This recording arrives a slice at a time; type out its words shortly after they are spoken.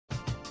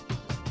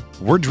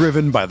We're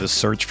driven by the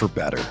search for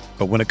better.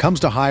 But when it comes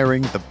to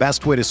hiring, the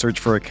best way to search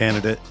for a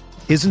candidate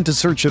isn't to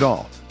search at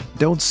all.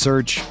 Don't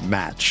search,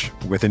 match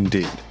with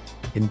Indeed.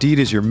 Indeed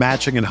is your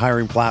matching and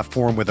hiring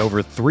platform with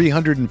over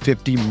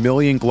 350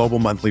 million global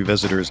monthly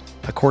visitors,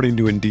 according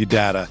to Indeed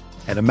data,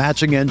 and a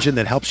matching engine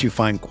that helps you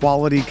find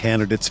quality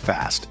candidates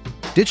fast.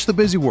 Ditch the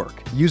busy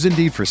work. Use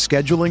Indeed for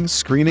scheduling,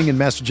 screening, and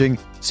messaging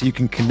so you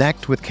can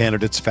connect with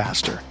candidates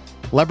faster.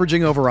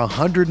 Leveraging over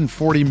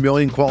 140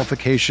 million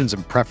qualifications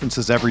and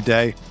preferences every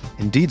day,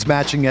 Indeed's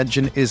matching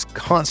engine is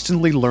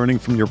constantly learning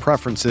from your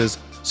preferences,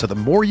 so the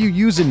more you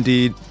use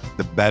Indeed,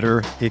 the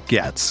better it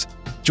gets.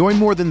 Join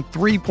more than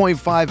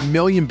 3.5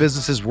 million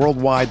businesses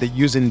worldwide that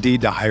use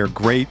Indeed to hire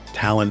great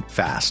talent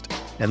fast.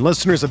 And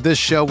listeners of this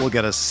show will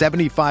get a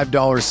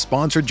 $75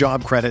 sponsored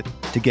job credit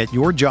to get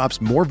your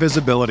jobs more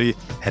visibility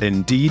at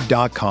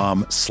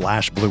Indeed.com/Blue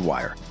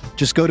Wire.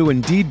 Just go to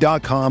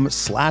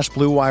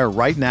Indeed.com/Blue Wire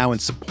right now and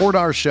support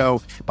our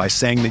show by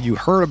saying that you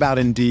heard about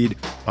Indeed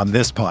on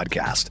this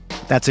podcast.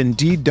 That's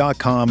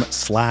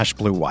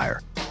Indeed.com/Blue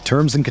Wire.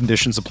 Terms and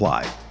conditions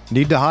apply.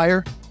 Need to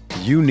hire?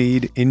 You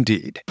need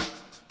Indeed.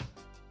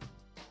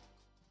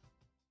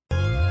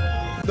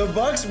 The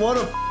Bucks won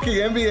a fucking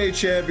NBA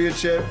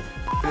championship.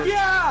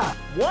 Yeah!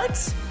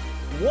 What?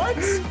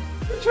 He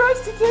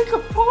tries to take a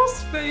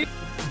post fake.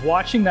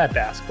 Watching that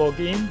basketball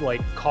game,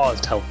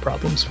 caused health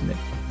problems for me.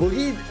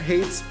 Boogie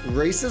hates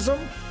racism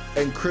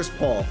and Chris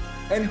Paul.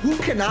 And who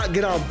cannot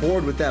get on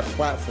board with that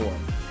platform?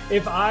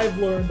 If I've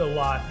learned a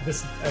lot,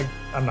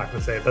 I'm not going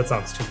to say it. That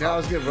sounds too I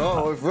was going to roll.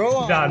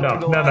 No.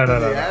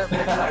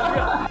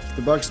 If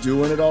the Bucks do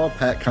win it all,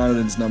 Pat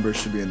Connaughton's numbers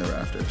should be in the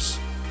rafters.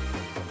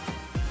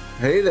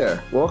 Hey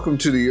there. Welcome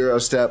to the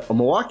Eurostep, a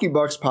Milwaukee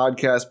Bucks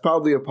podcast,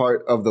 proudly a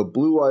part of the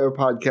Blue Wire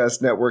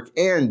Podcast Network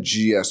and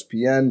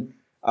GSPN.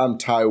 I'm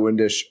Ty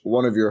Windish,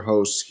 one of your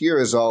hosts, here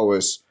as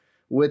always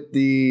with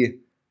the...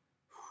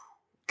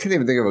 Can't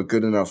even think of a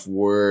good enough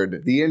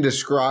word. The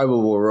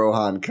indescribable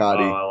Rohan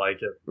Kadi. Oh, I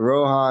like it.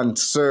 Rohan,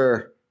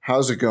 sir,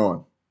 how's it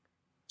going?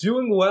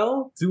 Doing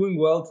well,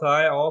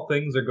 Ty. All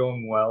things are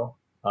going well.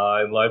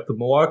 In life, the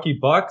Milwaukee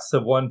Bucks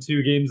have won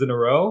 2 games in a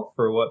row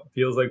for what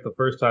feels like the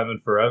first time in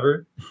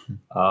forever.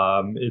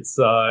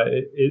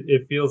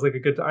 It feels like a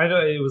good time. I know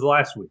it was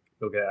last week.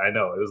 Okay, I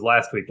know it was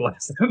last week.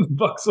 Last time the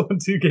Bucks won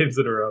 2 games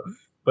in a row,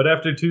 but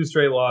after 2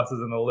 straight losses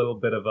and a little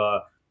bit of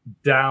a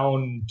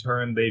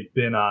downturn they've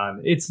been on,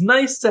 it's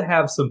nice to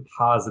have some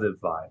positive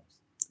vibes.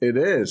 It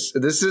is.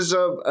 This is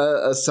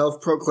a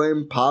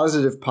self-proclaimed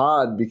positive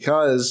pod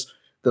because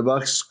the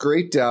Bucks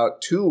scraped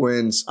out 2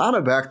 wins on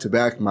a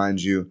back-to-back,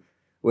 mind you,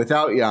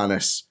 without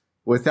Giannis,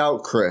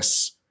 without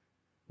Chris,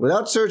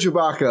 without Serge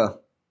Ibaka.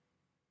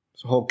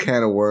 There's a whole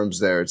can of worms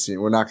there, it seems.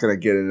 We're not going to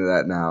get into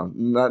that now.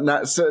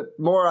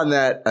 More on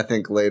that, I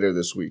think, later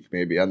this week,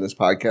 maybe on this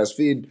podcast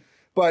feed.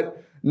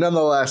 But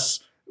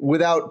nonetheless,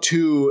 without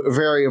 2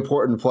 very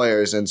important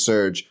players and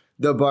Serge,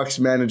 the Bucks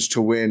managed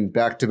to win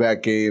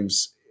back-to-back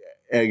games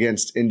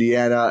against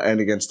Indiana and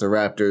against the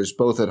Raptors,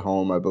 both at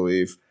home, I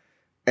believe.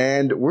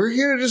 And we're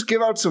here to just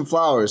give out some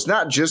flowers,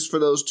 not just for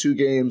those 2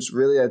 games,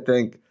 really, I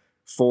think,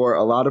 for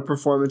a lot of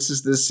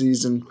performances this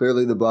season.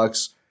 Clearly the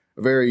Bucks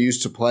are very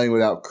used to playing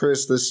without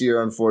Chris this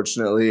year,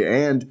 unfortunately,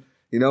 and,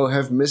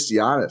 have missed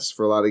Giannis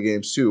for a lot of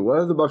games too. What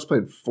have the Bucks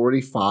played?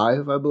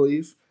 45, I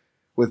believe,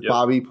 with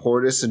Bobby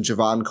Portis and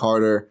Javon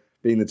Carter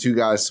being the 2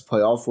 guys to play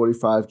all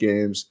 45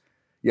 games.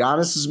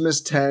 Giannis has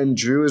missed 10.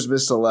 Drew has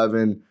missed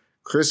 11.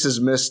 Chris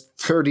has missed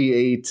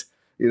 38.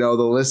 The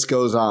list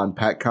goes on.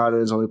 Pat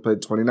Connaughton has only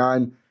played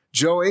 29.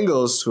 Joe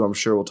Ingles, who I'm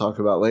sure we'll talk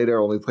about later,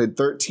 only played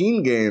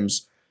 13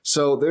 games.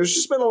 So there's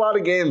just been a lot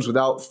of games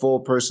without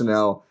full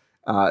personnel,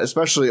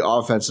 especially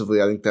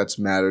offensively. I think that's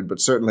mattered, but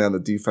certainly on the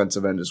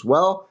defensive end as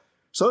well.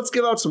 So let's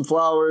give out some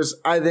flowers.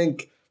 I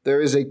think there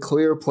is a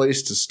clear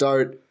place to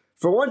start.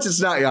 For once, it's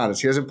not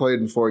Giannis. He hasn't played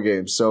in 4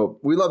 games. So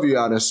we love you,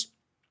 Giannis.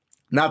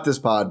 Not this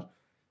pod.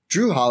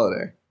 Drew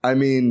Holiday. I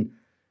mean,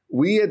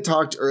 we had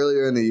talked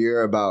earlier in the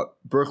year about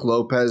Brook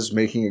Lopez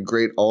making a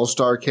great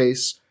all-star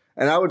case.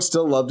 And I would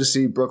still love to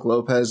see Brook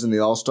Lopez in the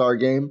all-star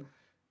game.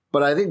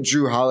 But I think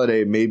Drew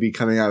Holiday may be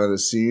coming out of the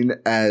scene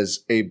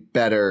as a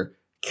better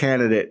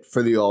candidate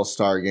for the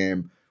all-star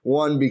game.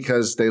 One,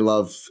 because they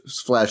love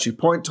flashy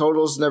point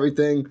totals and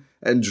everything.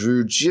 And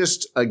Drew,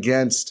 just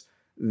against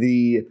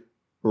the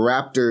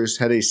Raptors,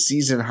 had a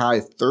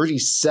season-high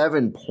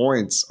 37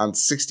 points on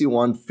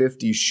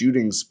 61-50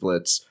 shooting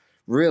splits.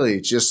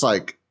 Really, just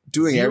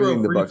doing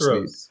everything the Bucks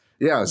need.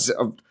 Yeah,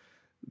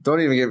 don't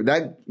even give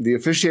that. The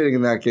officiating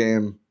in that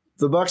game,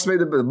 the Bucks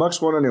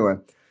won anyway.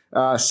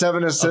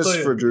 7 assists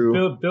for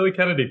Drew. Billy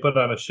Kennedy put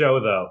on a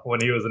show, though,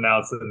 when he was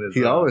announcing his.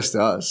 He always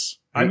does.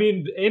 I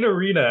mean, in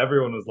arena,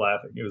 everyone was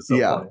laughing. It was so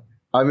funny.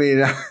 I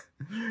mean,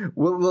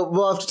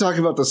 we'll have to talk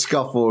about the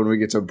scuffle when we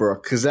get to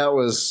Brook, because that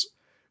was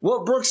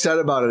what Brook said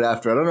about it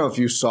after. I don't know if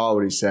you saw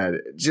what he said.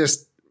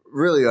 Just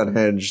really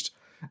unhinged.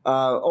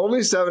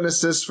 Only 7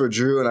 assists for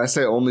Drew, and I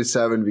say only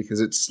 7 because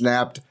it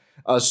snapped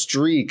a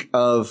streak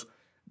of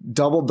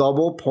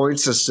double-double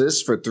points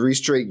assists for 3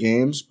 straight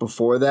games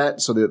before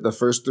that. So the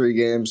first 3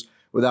 games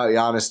without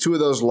Giannis. 2 of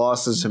those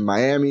losses in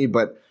Miami,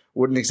 but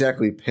wouldn't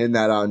exactly pin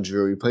that on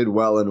Drew. He played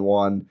well in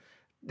one.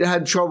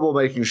 Had trouble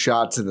making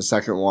shots in the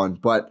second one,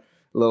 but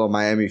a little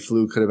Miami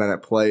flu could have been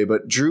at play.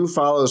 But Drew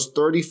follows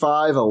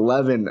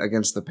 35-11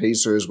 against the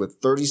Pacers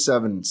with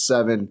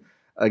 37-7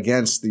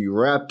 against the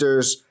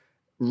Raptors.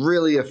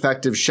 Really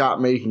effective shot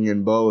making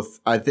in both.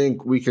 I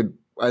think we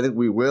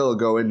will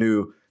go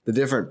into the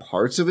different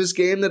parts of his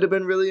game that have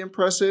been really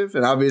impressive.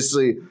 And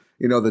obviously,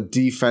 the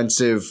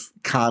defensive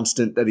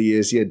constant that he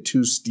is. He had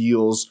 2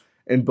 steals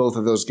in both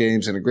of those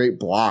games and a great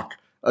block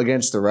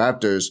against the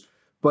Raptors.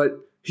 But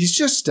he's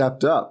just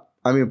stepped up.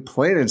 I mean,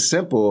 plain and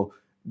simple,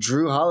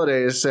 Drew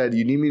Holiday has said,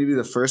 you need me to be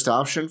the first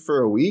option for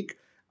a week?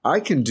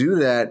 I can do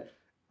that.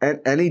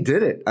 And he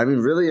did it. I mean,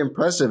 really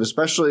impressive,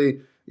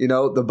 especially,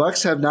 the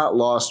Bucks have not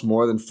lost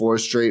more than 4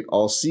 straight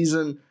all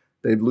season.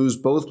 They'd lose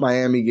both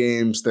Miami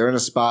games. They're in a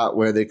spot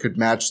where they could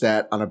match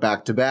that on a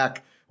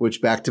back-to-back,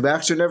 which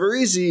back-to-backs are never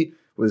easy,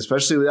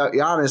 especially without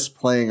Giannis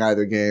playing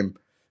either game.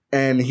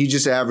 And he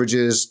just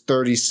averages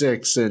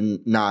 36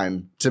 and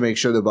 9 to make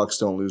sure the Bucks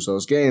don't lose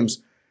those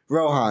games.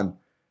 Rohan,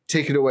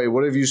 take it away.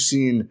 What have you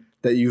seen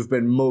that you've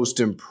been most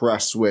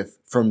impressed with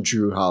from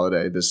Drew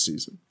Holiday this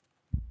season?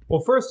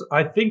 Well, first,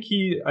 I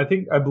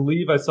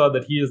believe I saw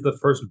that he is the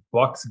first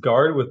Bucks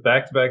guard with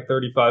back-to-back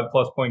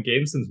 35-plus point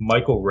games since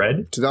Michael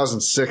Redd.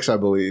 2006, I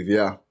believe,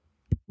 yeah.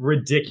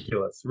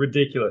 Ridiculous.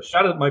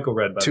 Shout out Michael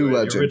Redd, by the way. 2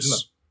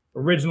 legends.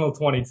 Original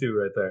 22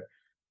 right there.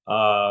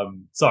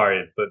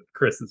 Sorry, but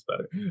Chris is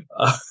better.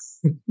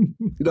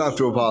 You don't have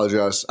to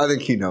apologize. I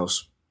think he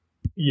knows.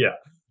 Yeah.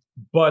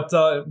 But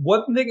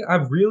one thing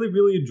I've really,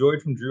 really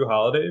enjoyed from Drew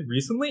Holiday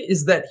recently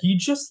is that he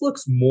just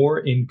looks more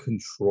in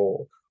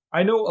control.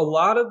 I know a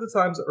lot of the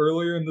times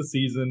earlier in the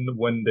season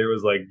when there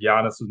was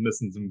Giannis was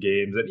missing some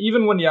games, and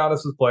even when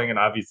Giannis was playing and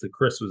obviously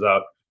Chris was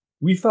out,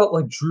 we felt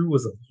like Drew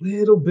was a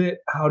little bit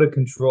out of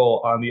control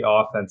on the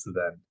offensive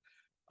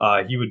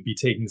end. He would be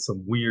taking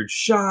some weird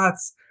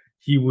shots.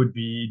 He would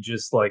be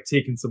just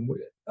taking some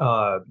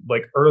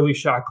early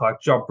shot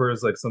clock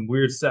jumpers, some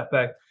weird step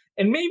back.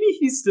 And maybe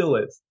he still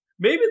is.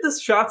 Maybe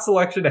this shot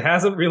selection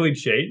hasn't really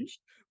changed.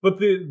 But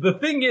the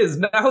thing is,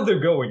 now they're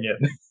going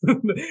in.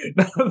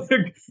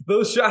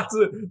 Those shots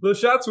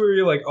where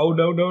you're like, oh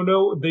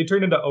no, they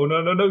turn into oh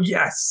no,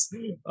 yes,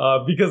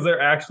 because they're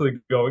actually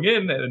going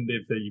in, and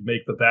if you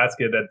make the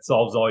basket, that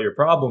solves all your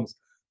problems.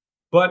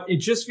 But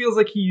it just feels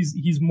like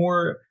he's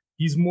more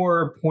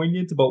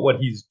poignant about what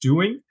he's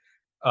doing.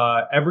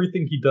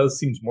 Everything he does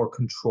seems more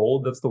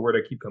controlled. That's the word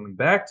I keep coming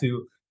back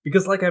to,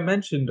 because like I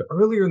mentioned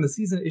earlier in the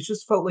season, it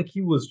just felt like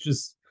he was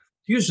just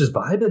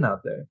vibing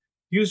out there.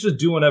 He was just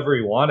doing whatever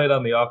he wanted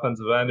on the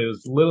offensive end. It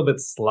was a little bit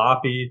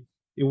sloppy.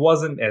 It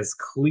wasn't as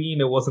clean.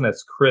 It wasn't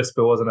as crisp.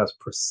 It wasn't as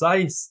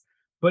precise.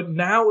 But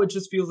now it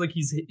just feels like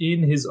he's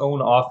in his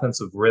own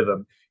offensive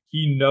rhythm.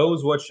 He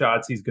knows what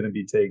shots he's going to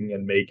be taking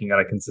and making on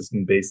a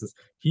consistent basis.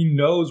 He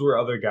knows where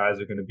other guys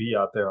are going to be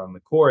out there on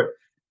the court.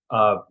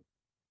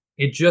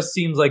 It just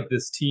seems like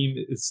this team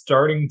is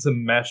starting to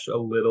mesh a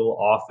little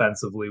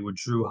offensively with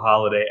Drew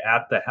Holiday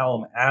at the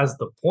helm as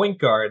the point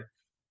guard.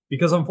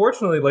 Because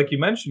unfortunately, like you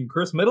mentioned,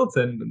 Chris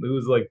Middleton,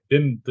 who's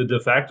been the de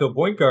facto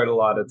point guard a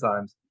lot of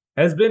times,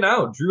 has been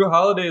out. Drew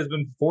Holiday has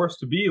been forced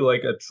to be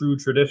a true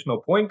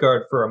traditional point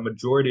guard for a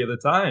majority of the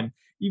time,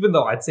 even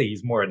though I'd say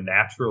he's more a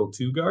natural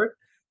 2 guard.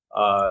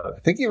 I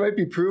think you might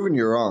be proving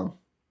you're wrong.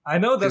 I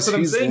know, that's what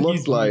I'm saying.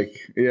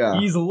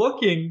 He's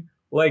looking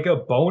like a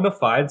bona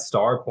fide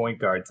star point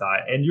guard,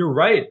 Ty. And you're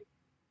right.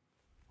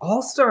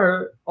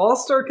 All-star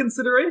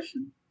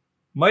consideration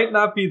might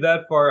not be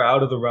that far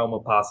out of the realm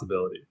of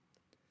possibility.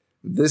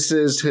 This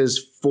is his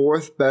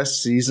 4th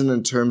best season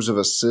in terms of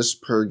assists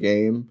per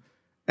game,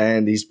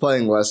 and he's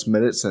playing less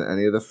minutes than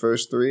any of the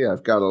first 3.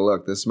 I've got to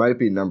look. This might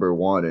be number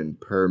 1 in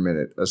per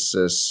minute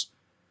assists.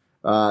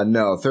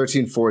 No,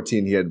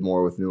 13-14 he had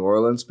more with New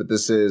Orleans, but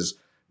this is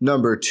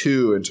number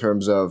 2 in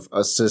terms of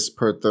assists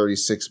per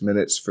 36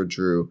 minutes for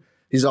Drew.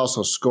 He's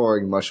also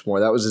scoring much more.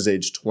 That was his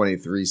age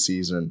 23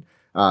 season,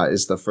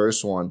 is the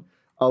first one.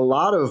 A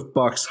lot of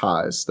Bucks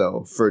highs,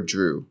 though, for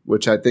Drew,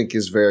 which I think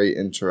is very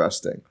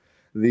interesting.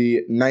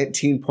 The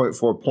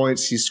 19.4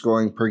 points he's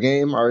scoring per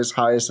game are his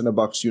highest in a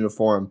Bucks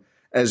uniform.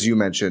 As you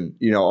mentioned,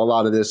 a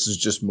lot of this is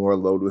just more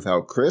load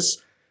without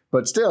Chris,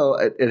 but still,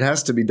 it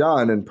has to be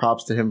done, and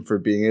props to him for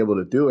being able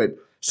to do it.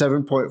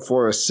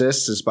 7.4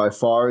 assists is by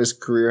far his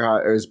career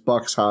high, or his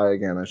Bucks high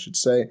again, I should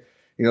say.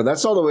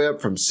 That's all the way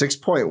up from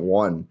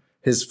 6.1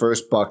 his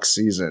first Bucks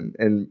season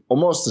in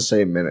almost the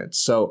same minutes.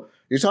 So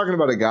you're talking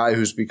about a guy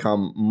who's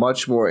become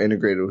much more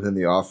integrated within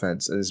the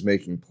offense and is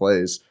making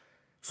plays.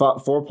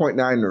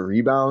 4.9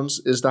 rebounds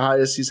is the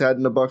highest he's had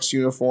in a Bucks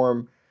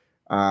uniform.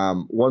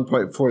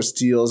 1.4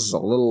 steals is a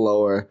little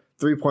lower.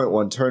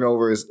 3.1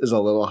 turnovers is a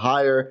little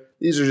higher.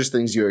 These are just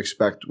things you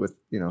expect with,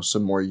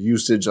 some more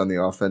usage on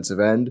the offensive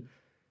end.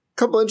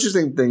 Couple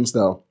interesting things,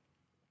 though.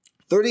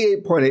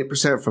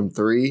 38.8% from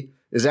 3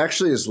 is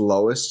actually his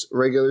lowest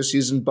regular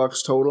season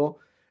Bucks total.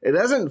 It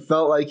hasn't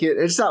felt like it.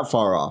 It's not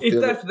far off.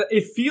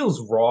 It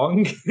feels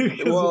wrong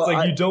because Well, it's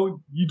like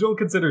you don't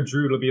consider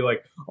Drew to be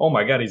like, oh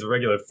my god, he's a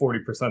regular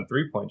 40%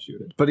 3-point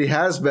shooter. But he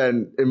has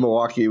been in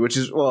Milwaukee, which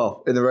is,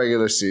 well, in the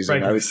regular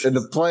season. In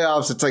the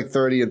playoffs, it's like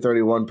 30 and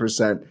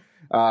 31%.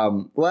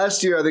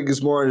 Last year, I think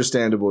is more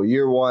understandable.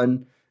 Year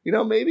one,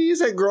 maybe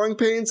he's at growing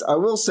pains. I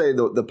will say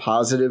the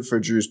positive for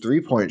Drew's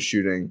 3-point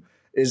shooting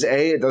is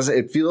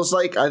it feels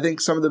like I think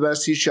some of the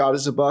best he's shot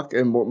as a Buck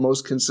and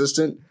most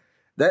consistent.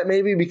 That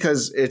may be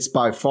because it's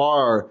by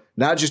far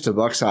not just a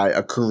Bucks high,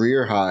 a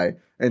career high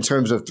in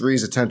terms of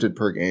threes attempted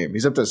per game.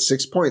 He's up to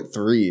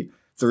 6.3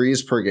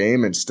 threes per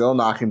game and still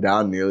knocking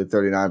down nearly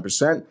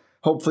 39%.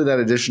 Hopefully that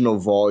additional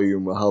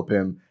volume will help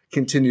him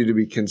continue to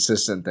be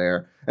consistent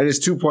there. And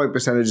his 2-point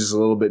percentage is a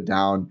little bit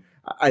down.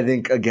 I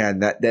think, again,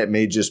 that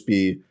may just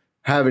be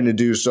having to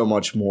do so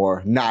much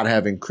more, not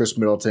having Chris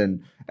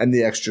Middleton and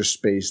the extra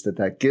space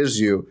that gives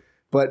you.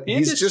 But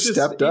he's just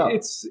stepped up.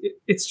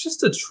 It's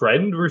just a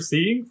trend we're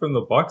seeing from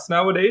the Bucks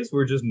nowadays,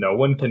 where just no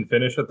one can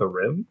finish at the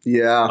rim.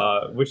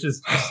 Yeah, which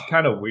is just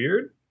kind of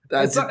weird.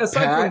 That's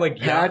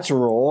Pat's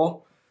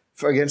role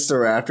against the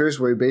Raptors,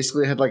 where he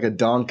basically had like a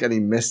dunk and he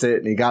missed it,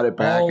 and he got it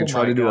back and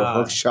tried to do a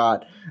hook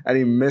shot and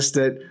he missed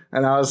it.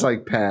 And I was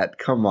like, Pat,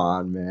 come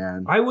on,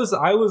 man. I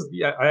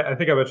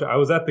think I mentioned I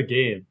was at the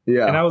game.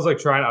 Yeah, and I was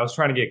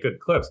trying to get good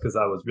clips because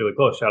I was really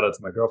close. Shout out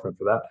to my girlfriend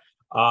for that.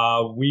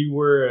 I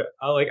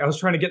was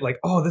trying to get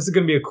this is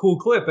going to be a cool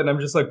clip. And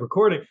I'm just like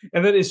recording.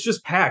 And then it's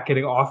just Pat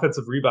getting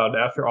offensive rebound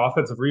after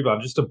offensive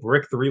rebound just to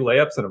brick 3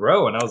 layups in a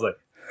row. And I was like,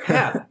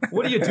 Pat,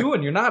 what are you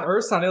doing? You're not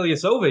Ersan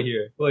Ilyasova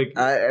here.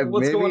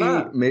 What's going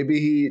on? Maybe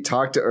he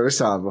talked to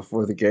Ersan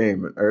before the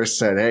game. And Urs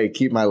said, hey,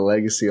 keep my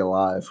legacy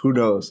alive. Who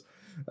knows?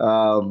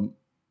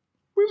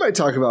 We might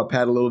talk about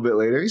Pat a little bit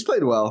later. He's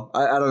played well.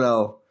 I don't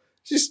know.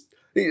 Just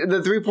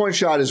the 3-point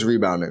shot is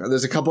rebounding.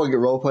 There's a couple of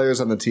role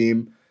players on the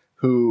team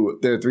who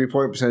their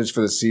 3-point percentage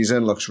for the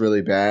season looks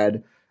really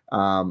bad.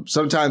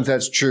 Sometimes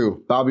that's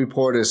true. Bobby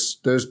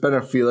Portis, there's been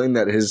a feeling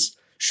that his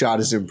shot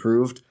has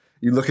improved.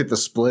 You look at the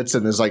splits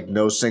and there's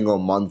no single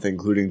month,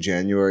 including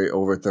January,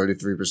 over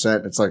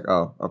 33%. It's like,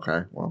 oh,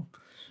 okay, well.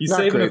 He's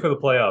saving it for the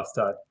playoffs,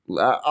 Ty.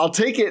 I'll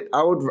take it.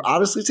 I would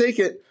honestly take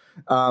it.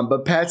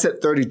 But Pat's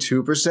at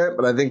 32%,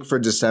 but I think for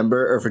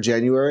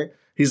January,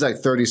 he's like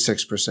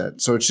 36%.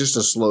 So it's just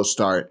a slow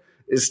start.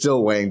 It's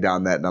still weighing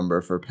down that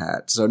number for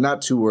Pat. So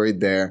not too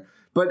worried there.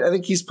 But I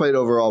think he's played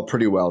overall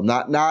pretty well.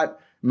 Not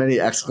many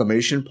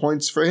exclamation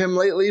points for him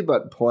lately,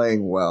 but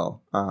playing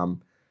well.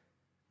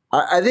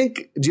 I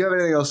think, do you have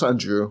anything else on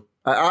Drew?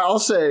 I'll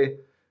say,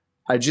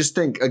 I just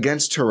think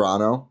against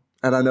Toronto,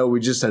 and I know we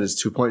just said his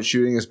 2-point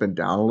shooting has been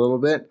down a little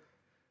bit.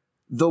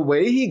 The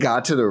way he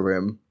got to the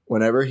rim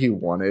whenever he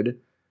wanted,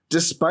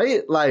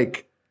 despite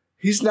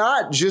it's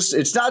not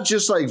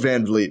just like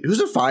Van Vliet,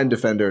 who's a fine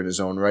defender in his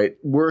own right.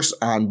 Worse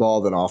on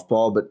ball than off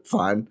ball, but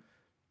fine.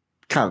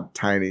 Kind of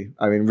tiny.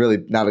 I mean,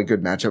 really not a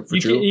good matchup for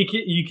Drew.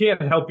 You can't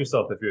help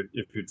yourself if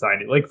you're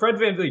tiny. Like Fred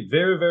VanVleet,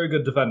 very, very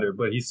good defender,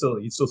 but he's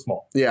still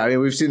small. Yeah, I mean,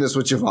 we've seen this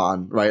with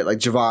Javon, right? Like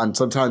Javon,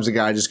 sometimes a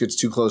guy just gets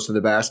too close to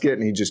the basket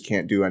and he just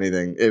can't do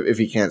anything if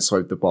he can't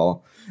swipe the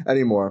ball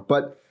anymore.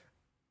 But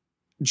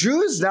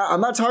Drew is not,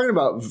 I'm not talking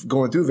about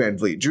going through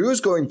VanVleet. Drew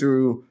is going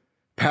through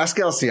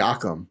Pascal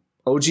Siakam,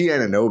 OG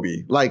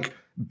Anunoby, like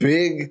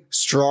big,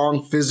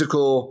 strong,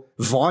 physical,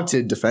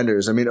 vaunted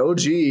defenders. I mean,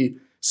 OG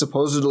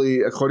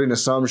supposedly, according to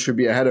some, should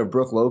be ahead of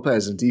Brook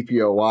Lopez and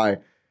DPOY.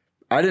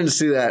 I didn't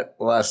see that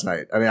last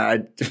night. I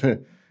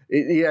mean,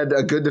 he had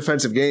a good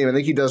defensive game. I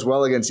think he does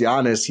well against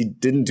Giannis. He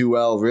didn't do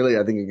well, really,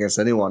 I think, against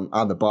anyone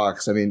on the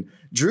Bucks. I mean,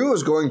 Drew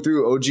was going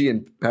through OG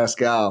and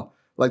Pascal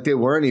like they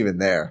weren't even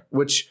there,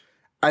 which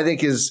I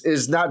think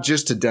is not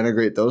just to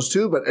denigrate those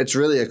two, but it's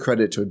really a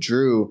credit to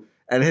Drew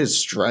and his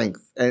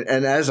strength.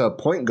 And as a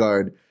point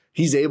guard,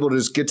 he's able to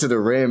just get to the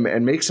rim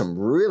and make some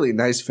really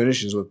nice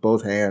finishes with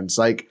both hands.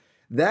 Like,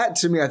 that,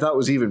 to me, I thought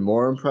was even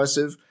more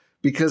impressive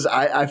because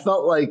I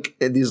felt like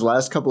in these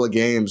last couple of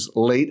games,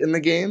 late in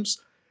the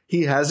games,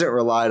 he hasn't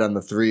relied on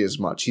the 3 as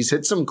much. He's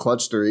hit some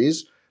clutch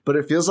threes, but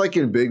it feels like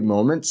in big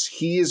moments,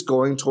 he is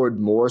going toward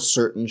more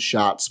certain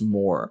shots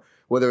more,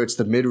 whether it's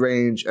the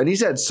mid-range. And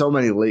he's had so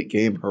many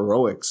late-game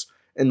heroics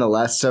in the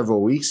last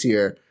several weeks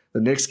here.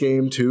 The Knicks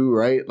game, too,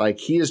 right? Like,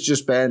 he has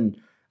just been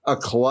a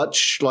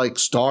clutch,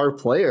 star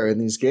player in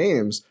these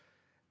games.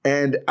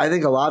 And I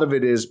think a lot of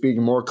it is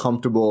being more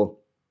comfortable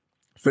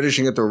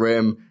finishing at the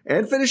rim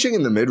and finishing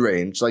in the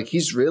mid-range. Like,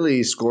 he's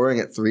really scoring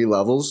at 3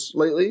 levels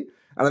lately.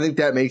 And I think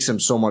that makes him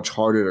so much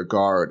harder to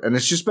guard. And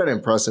it's just been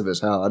impressive as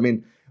hell. I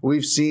mean,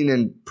 we've seen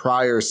in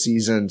prior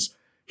seasons,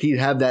 he'd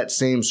have that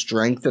same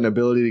strength and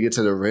ability to get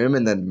to the rim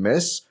and then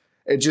miss.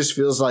 It just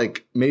feels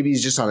like maybe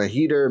he's just on a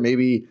heater.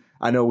 Maybe,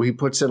 I know he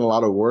puts in a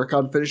lot of work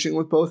on finishing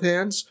with both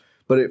hands,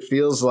 but it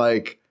feels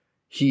like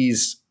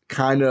he's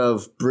kind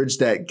of bridged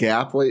that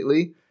gap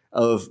lately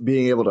of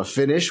being able to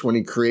finish when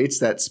he creates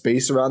that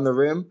space around the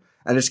rim.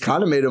 And it's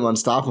kind of made him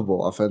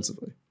unstoppable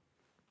offensively.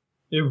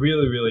 It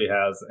really, really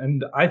has.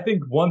 And I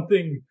think one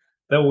thing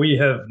that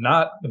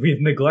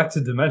we've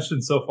neglected to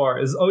mention so far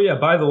is, oh yeah,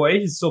 by the way,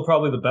 he's still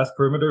probably the best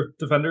perimeter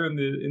defender in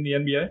the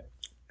NBA.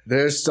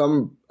 There's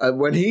some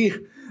when who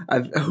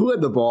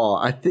had the ball?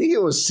 I think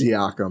it was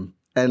Siakam,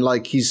 and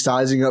like he's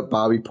sizing up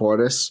Bobby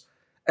Portis,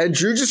 and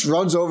Drew just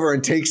runs over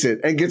and takes it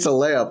and gets a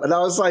layup, and I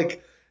was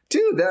like,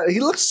 dude, he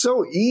looks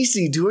so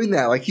easy doing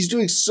that. Like he's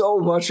doing so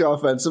much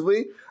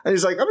offensively, and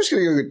he's like, I'm just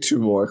gonna go get 2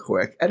 more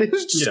quick, and it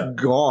was just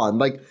gone.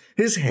 Like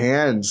his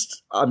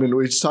hands. I mean,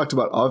 we just talked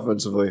about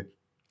offensively.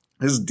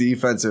 His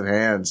defensive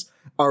hands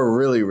are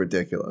really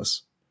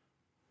ridiculous.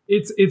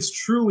 It's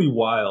truly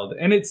wild,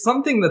 and it's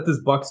something that this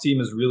Bucks team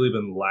has really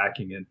been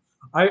lacking in.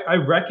 I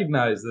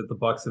recognize that the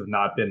Bucks have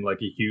not been like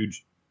a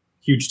huge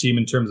team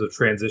in terms of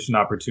transition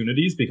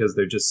opportunities because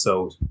they're just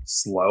so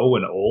slow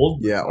and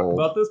old. Yeah, old.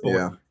 About this, but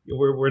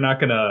we're not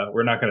gonna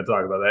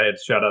talk about that.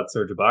 Shout out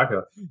Serge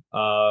Ibaka.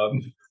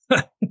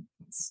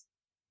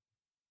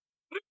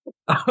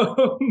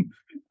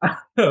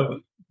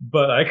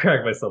 But I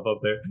cracked myself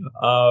up there.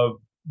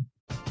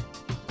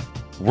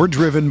 We're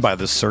driven by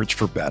the search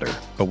for better.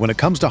 But when it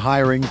comes to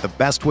hiring, the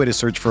best way to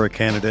search for a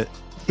candidate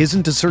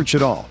isn't to search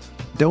at all.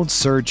 Don't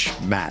search,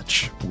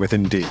 match with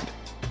Indeed.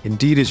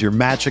 Indeed is your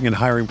matching and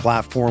hiring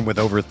platform with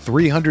over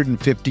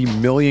 350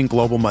 million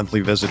global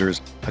monthly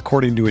visitors,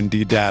 according to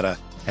Indeed data,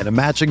 and a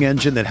matching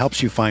engine that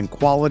helps you find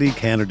quality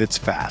candidates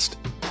fast.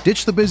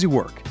 Ditch the busy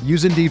work.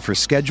 Use Indeed for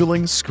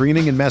scheduling,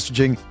 screening, and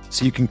messaging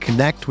so you can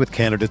connect with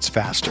candidates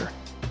faster.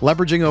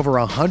 Leveraging over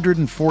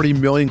 140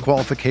 million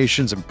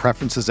qualifications and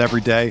preferences every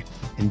day,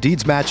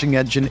 Indeed's matching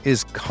engine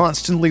is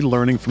constantly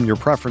learning from your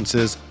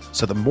preferences,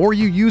 so the more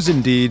you use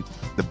Indeed,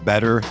 the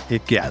better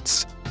it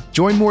gets.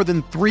 Join more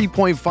than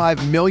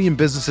 3.5 million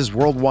businesses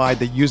worldwide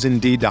that use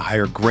Indeed to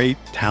hire great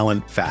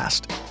talent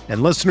fast.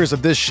 And listeners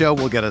of this show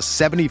will get a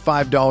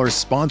 $75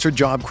 sponsored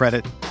job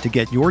credit to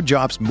get your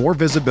jobs more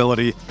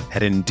visibility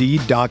at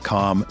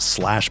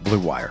Indeed.com/Blue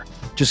Wire.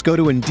 Just go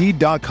to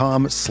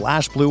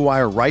Indeed.com/Blue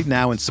Wire right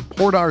now and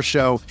support our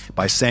show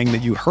by saying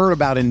that you heard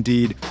about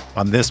Indeed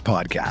on this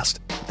podcast.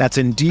 That's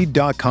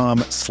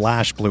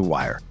Indeed.com/Blue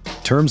Wire.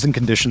 Terms and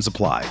conditions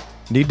apply.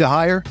 Need to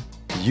hire?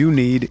 You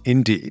need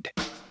Indeed.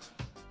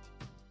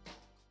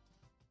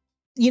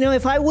 You know,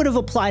 if I would have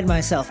applied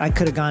myself, I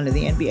could have gone to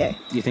the NBA.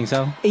 You think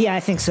so? Yeah,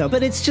 I think so.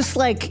 But it's just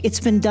like, it's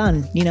been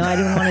done. You know, I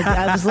didn't want to,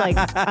 I was like,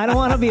 I don't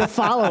want to be a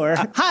follower.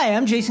 Hi,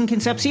 I'm Jason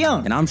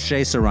Concepcion. And I'm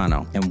Shea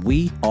Serrano. And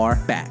we are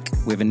back.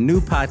 We have a new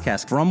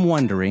podcast from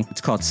Wondery.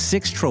 It's called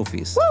Six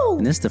Trophies. Woo!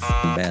 And it's the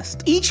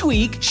best. Each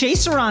week, Shea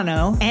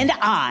Serrano and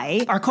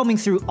I are combing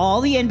through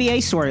all the NBA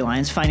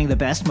storylines, finding the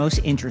best, most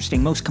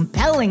interesting, most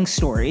compelling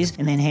stories,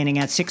 and then handing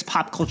out 6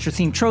 pop culture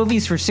themed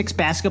trophies for 6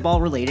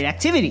 basketball related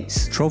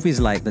activities. Trophies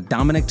like the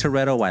Dominic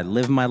Toretto I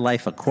Live My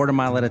Life a Quarter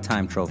Mile at a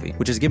Time trophy,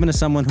 which is given to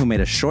someone who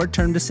made a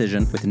short-term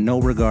decision with no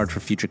regard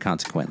for future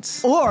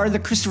consequence. Or the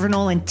Christopher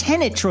Nolan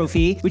Tenet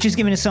trophy, which is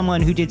given to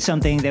someone who did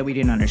something that we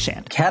didn't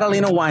understand.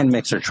 Catalina Wine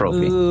Mixer trophy.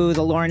 Ooh,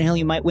 the Lauryn Hill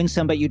You Might Win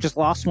Some But You Just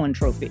Lost One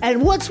trophy.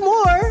 And what's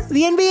more,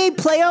 the NBA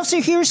playoffs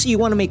are here, so you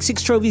want to make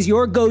Six Trophies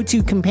your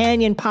go-to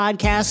companion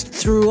podcast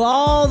through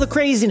all the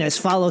craziness.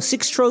 Follow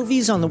Six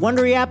Trophies on the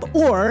Wondery app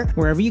or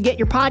wherever you get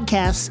your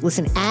podcasts.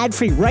 Listen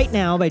ad-free right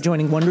now by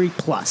joining Wondery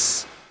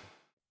Plus.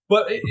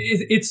 But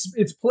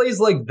it's plays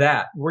like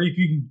that where you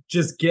can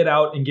just get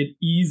out and get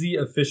easy,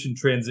 efficient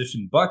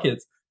transition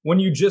buckets when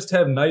you just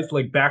have nice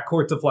like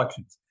backcourt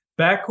deflections.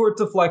 Backcourt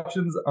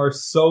deflections are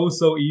so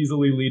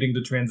easily leading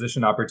to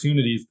transition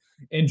opportunities.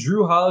 And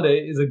Drew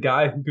Holiday is a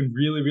guy who can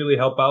really, really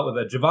help out with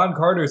that. Javon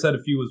Carter's had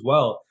a few as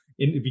well,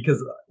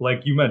 because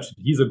like you mentioned,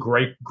 he's a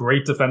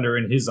great defender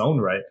in his own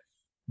right.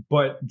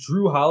 But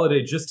Drew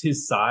Holiday, just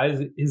his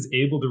size, is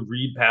able to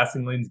read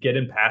passing lanes, get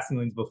in passing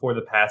lanes before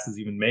the pass is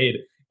even made.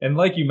 And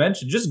like you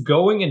mentioned, just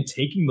going and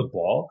taking the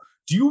ball.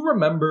 Do you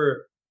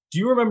remember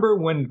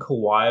when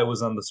Kawhi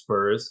was on the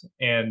Spurs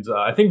and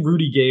I think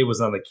Rudy Gay was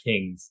on the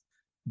Kings?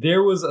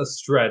 There was a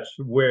stretch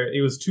where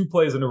it was 2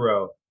 plays in a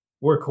row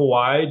where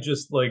Kawhi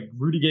just like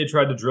Rudy Gay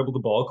tried to dribble the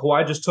ball.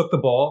 Kawhi just took the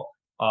ball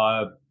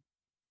and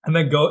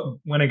then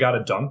when it got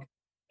a dunk.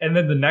 And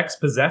then the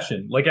next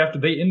possession, like after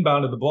they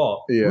inbounded the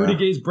ball, Rudy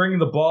Gay's bringing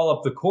the ball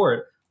up the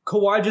court.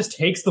 Kawhi just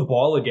takes the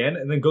ball again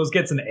and then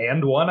gets an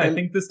and one, I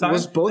think, this time.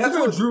 That's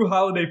what Drew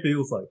Holiday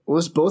feels like.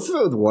 Was both of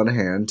it with one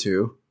hand,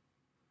 too?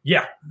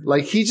 Yeah.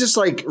 Like, he just,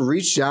 like,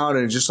 reached down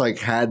and just, like,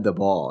 had the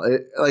ball.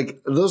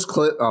 Those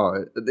clips...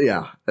 Oh,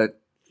 yeah.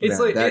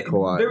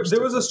 Kawhi.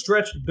 There was a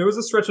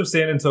stretch of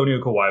San Antonio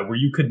Kawhi where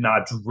you could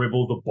not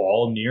dribble the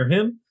ball near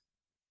him.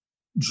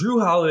 Drew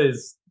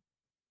Holiday's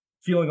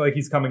feeling like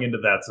he's coming into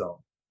that zone.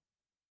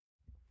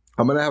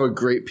 I'm going to have a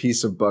great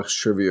piece of Bucks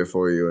trivia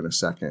for you in a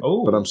second,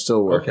 but I'm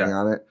still working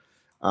on it.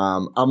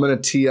 I'm going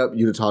to tee up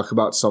you to talk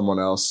about someone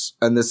else,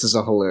 and this is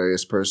a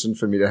hilarious person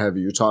for me to have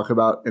you talk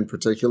about in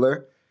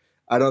particular.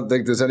 I don't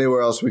think there's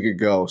anywhere else we could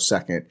go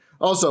second.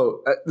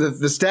 Also,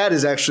 the stat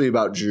is actually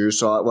about Drew,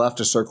 so we'll have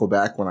to circle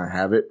back when I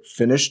have it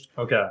finished.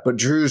 Okay. But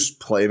Drew's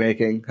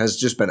playmaking has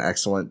just been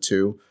excellent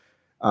too.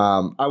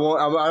 I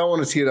don't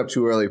want to tee it up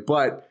too early,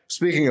 but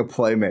speaking of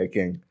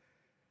playmaking,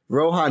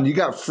 Rohan, you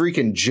got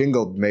freaking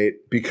jingled,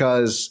 mate,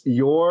 because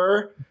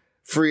your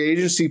free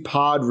agency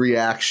pod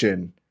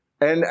reaction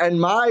and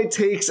my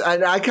takes,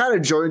 and I kind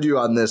of joined you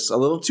on this a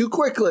little too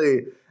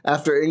quickly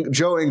after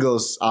Joe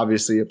Ingles,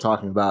 obviously I'm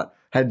talking about,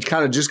 had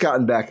kind of just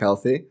gotten back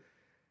healthy.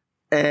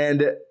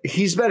 And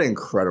he's been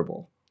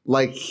incredible.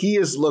 Like, he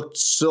has looked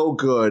so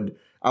good.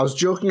 I was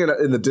joking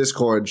in the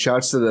Discord.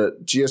 Shouts to the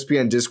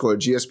GSPN Discord,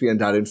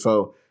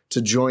 gspn.info,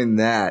 to join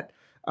that.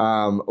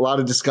 A lot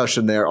of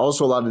discussion there.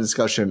 Also a lot of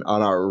discussion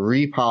on our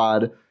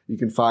Repod. You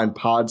can find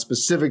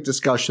pod-specific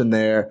discussion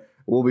there.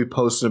 We'll be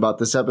posting about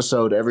this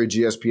episode every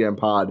GSPN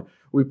pod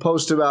we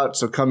post about,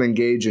 so come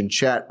engage and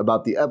chat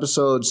about the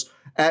episodes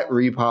at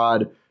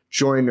Repod.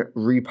 Join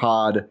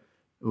Repod.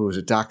 Oh, is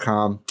it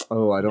 .com?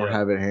 Oh, I don't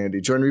have it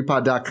handy. Join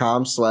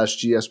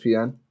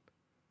repod.com/GSPN.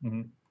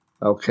 Mm-hmm.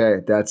 Okay,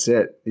 that's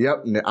it.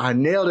 Yep, I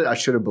nailed it. I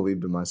should have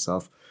believed in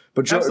myself.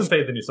 But have some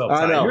faith in yourself,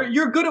 Ty. I know.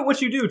 You're good at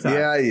what you do,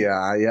 Ty.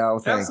 Yeah. Well,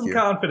 thank you. Have some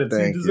confidence.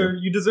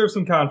 You deserve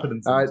some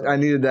confidence. I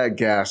needed that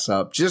gas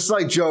up. Just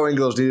like Joe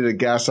Ingles needed a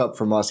gas up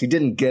from us. He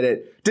didn't get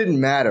it.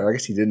 Didn't matter. I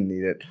guess he didn't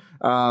need it.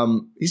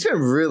 He's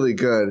been really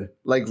good.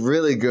 Like,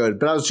 really good.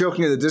 But I was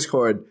joking in the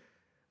Discord,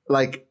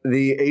 like,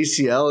 the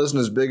ACL isn't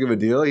as big of a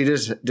deal. He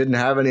just didn't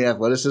have any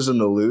athleticism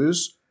to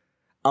lose.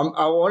 I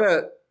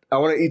want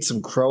to eat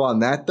some crow on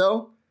that,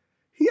 though.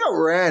 He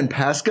outran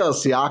Pascal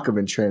Siakam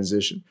in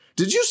transition.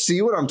 Did you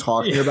see what I'm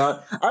talking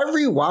about? I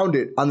rewound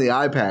it on the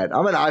iPad.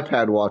 I'm an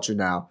iPad watcher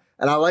now,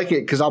 and I like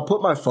it because I'll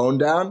put my phone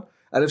down,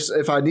 and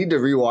if I need to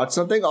rewatch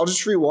something, I'll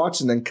just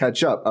rewatch and then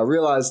catch up. I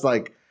realized,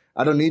 like,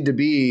 I don't need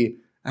to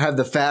have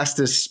the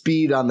fastest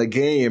speed on the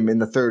game in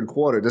the third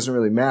quarter. It doesn't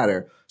really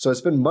matter. So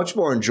it's been much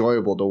more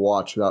enjoyable to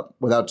watch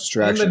without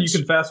distractions. And then you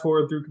can fast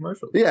forward through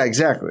commercials. Yeah,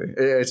 exactly.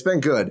 It's been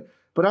good.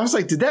 But I was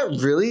like, did that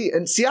really?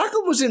 And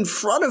Siakam was in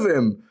front of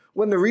him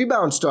when the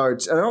rebound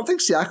starts, and I don't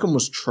think Siakam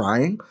was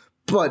trying,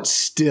 but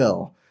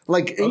still.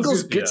 Like,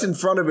 Ingles gets in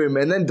front of him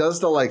and then does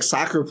the, like,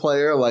 soccer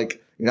player,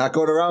 like, you're not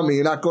going around me,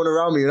 you're not going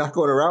around me, you're not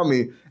going around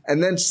me,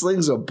 and then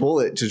slings a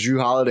bullet to Jrue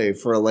Holiday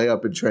for a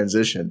layup in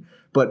transition.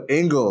 But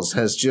Ingles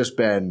has just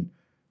been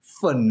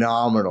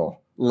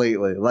phenomenal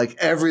lately. Like,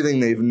 everything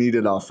they've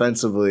needed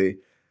offensively,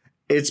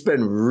 it's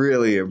been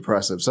really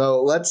impressive.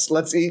 So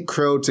let's eat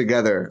crow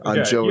together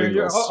on Joe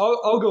Ingles.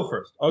 I'll go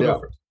first. I'll go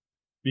first.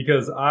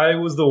 Because I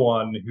was the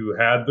one who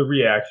had the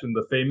reaction,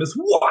 the famous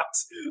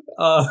 "what,"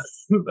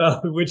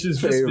 which is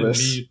just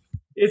famous. Me.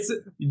 It's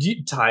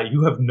Ty.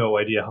 You have no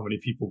idea how many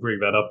people bring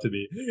that up to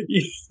me.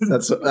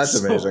 That's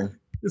amazing.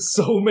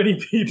 So many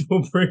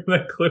people bring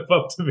that clip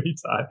up to me,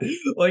 Ty.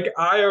 Like,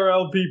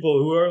 IRL people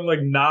who are,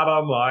 like, not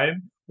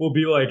online will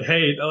be like,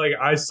 "Hey, like,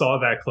 I saw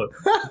that clip,"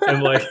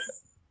 and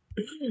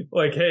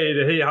like,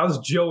 hey, how's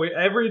Joe?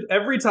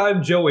 Every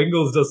time Joe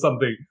Ingles does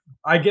something,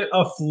 I get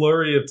a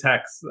flurry of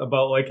texts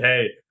about, like,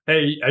 hey,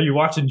 are you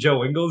watching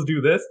Joe Ingles do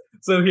this?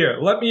 So here,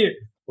 let me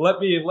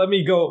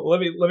go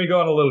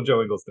on a little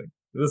Joe Ingles thing.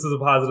 This is a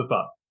positive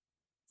thought.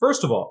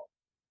 First of all,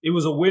 it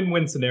was a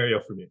win-win scenario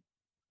for me.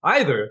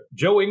 Either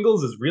Joe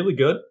Ingles is really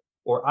good,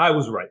 or I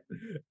was right.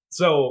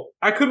 So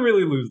I couldn't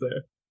really lose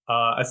there.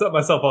 I set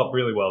myself up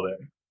really well there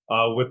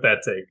with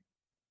that take.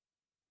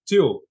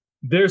 2,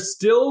 there's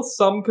still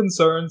some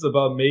concerns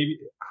about maybe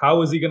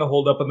how is he going to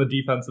hold up on the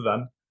defensive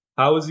end.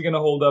 How is he going to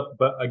hold up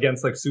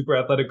against, like, super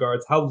athletic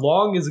guards? How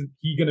long is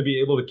he going to be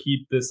able to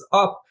keep this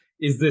up?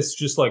 Is this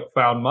just, like,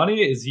 found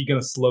money? Is he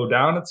going to slow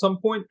down at some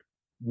point?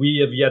 We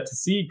have yet to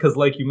see, because,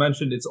 like you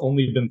mentioned, it's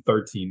only been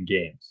 13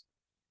 games.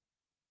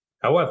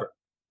 However,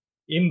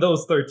 in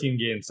those 13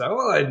 games,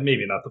 well,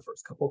 maybe not the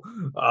first couple,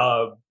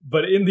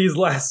 but in these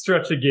last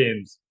stretch of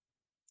games,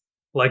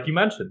 like you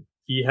mentioned,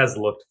 he has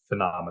looked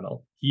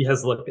phenomenal. He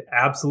has looked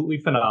absolutely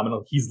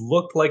phenomenal. He's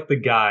looked like the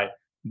guy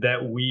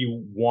that we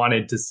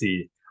wanted to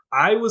see.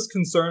 I was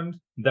concerned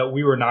that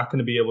we were not going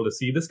to be able to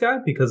see this guy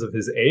because of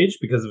his age,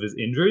 because of his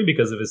injury,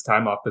 because of his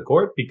time off the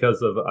court,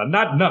 because of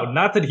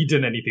not that he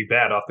did anything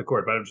bad off the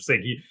court, but I'm just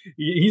saying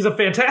he's a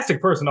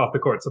fantastic person off the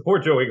court.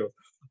 Support Joe Ingles.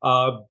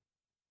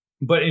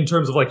 But in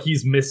terms of, like,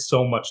 he's missed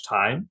so much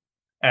time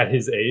at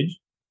his age.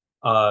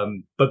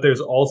 But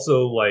there's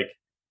also, like,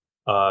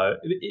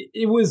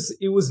 it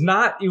was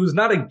not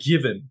a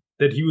given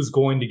that he was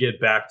going to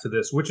get back to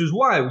this, which is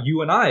why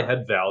you and I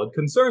had valid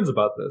concerns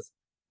about this.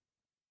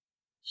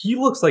 He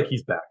looks like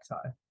he's back,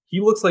 Ty. He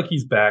looks like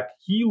he's back.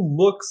 He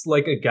looks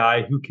like a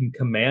guy who can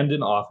command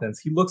an offense.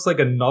 He looks like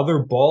another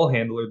ball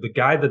handler, the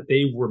guy that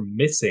they were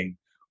missing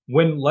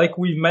when, like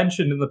we've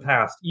mentioned in the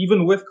past,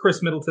 even with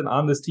Chris Middleton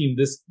on this team,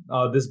 this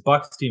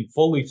Bucks team,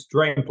 fully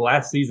strength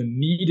last season,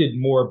 needed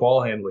more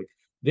ball handling.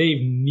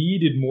 They've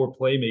needed more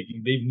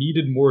playmaking. They've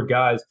needed more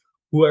guys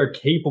who are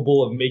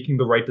capable of making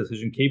the right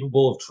decision,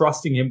 capable of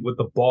trusting him with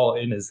the ball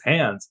in his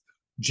hands.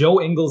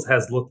 Joe Ingles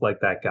has looked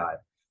like that guy.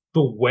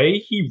 The way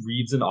he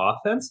reads an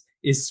offense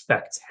is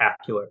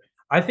spectacular.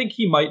 I think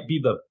he might be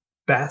the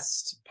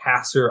best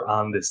passer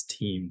on this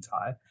team,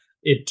 Ty,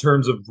 in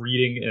terms of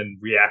reading and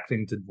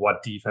reacting to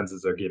what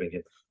defenses are giving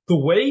him. The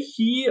way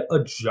he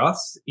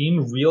adjusts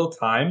in real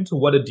time to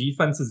what a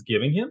defense is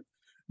giving him,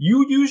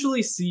 you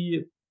usually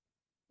see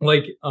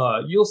Like,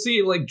 you'll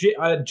see, like,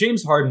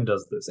 James Harden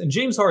does this. And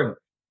James Harden,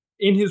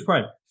 in his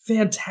prime,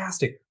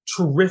 fantastic,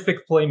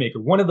 terrific playmaker,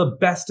 one of the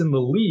best in the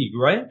league,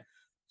 right?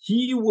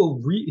 He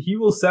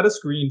will set a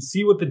screen,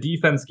 see what the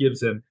defense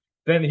gives him.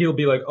 Then he'll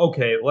be like,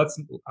 okay,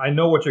 I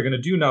know what you're going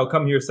to do now.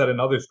 Come here, set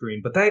another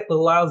screen. But that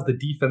allows the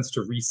defense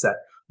to reset.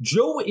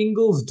 Joe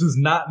Ingles does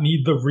not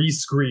need the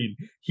rescreen.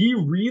 He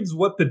reads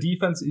what the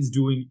defense is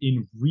doing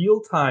in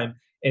real time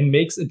and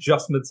makes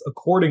adjustments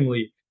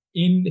accordingly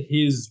in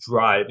his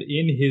drive,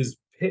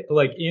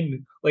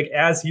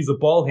 as he's a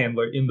ball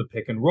handler in the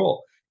pick and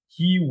roll.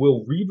 He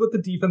will read what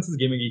the defense is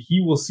giving you.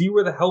 He will see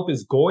where the help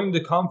is going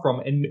to come from.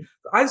 And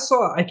I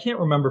can't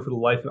remember for the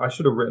life, I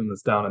should have written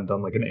this down and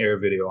done like an air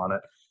video on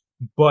it.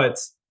 But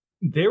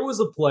there was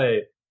a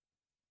play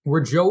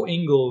where Joe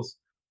Ingles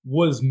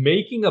was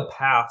making a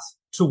pass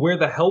to where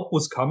the help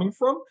was coming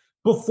from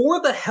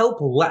before the help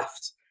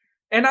left.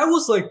 And I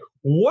was like,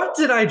 what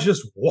did I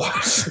just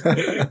watch?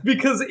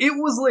 Because it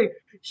was like,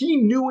 he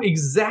knew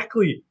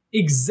exactly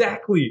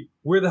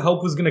where the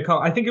help was going to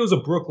come. I think it was a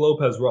Brook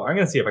Lopez roll. I'm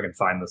going to see if I can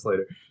find this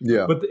later.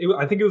 Yeah. But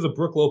I think it was a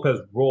Brook Lopez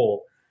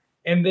roll.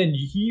 And then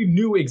he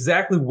knew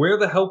exactly where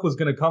the help was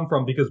going to come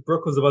from because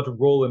Brook was about to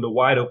roll into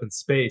wide open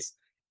space.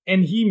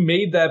 And he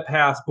made that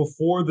pass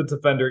before the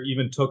defender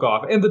even took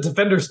off. And the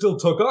defender still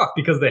took off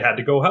because they had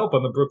to go help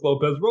on the Brook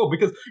Lopez roll.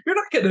 Because you're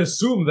not going to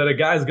assume that a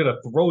guy's going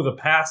to throw the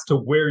pass to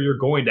where you're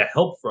going to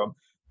help from.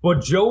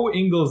 But Joe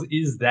Ingles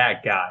is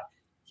that guy.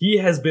 He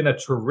has been a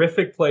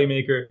terrific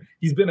playmaker.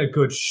 He's been a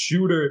good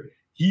shooter.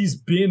 He's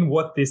been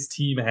what this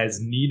team has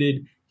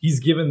needed.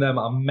 He's given them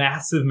a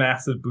massive,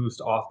 massive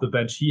boost off the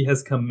bench. He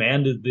has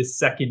commanded this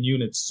second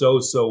unit so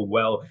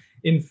well.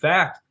 In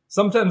fact,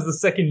 sometimes the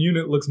second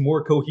unit looks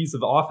more cohesive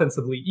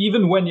offensively.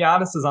 Even when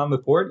Giannis is on the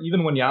court,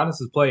 even when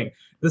Giannis is playing,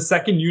 the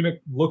second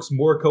unit looks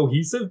more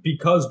cohesive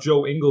because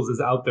Joe Ingles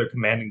is out there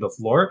commanding the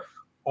floor.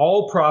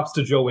 All props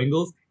to Joe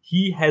Ingles.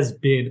 He has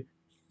been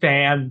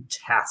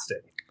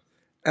fantastic.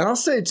 And I'll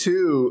say,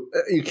 too,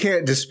 you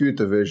can't dispute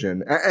the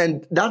vision.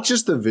 And not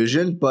just the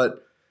vision,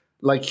 but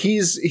like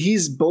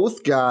he's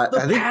both got...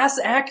 pass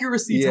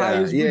accuracy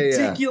tie is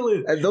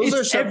ridiculous. And those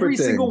are separate every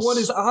things. Single one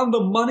is on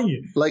the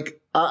money.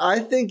 Like, I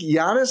think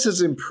Giannis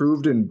has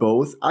improved in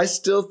both. I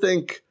still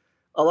think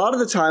a lot of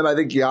the time, I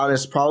think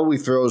Giannis probably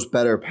throws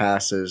better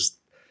passes.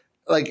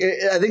 Like,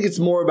 I think it's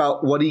more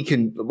about what he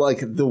can, like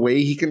the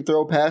way he can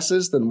throw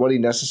passes than what he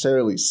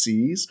necessarily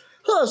sees.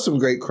 He'll have some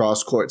great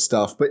cross-court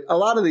stuff, but a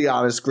lot of the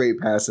Giannis great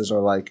passes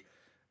are like,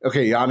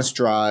 okay, Giannis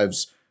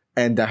drives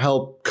and the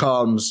help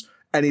comes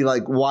and he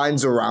like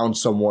winds around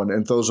someone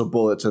and throws a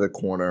bullet to the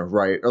corner,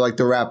 right? Or like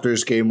the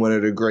Raptors game winner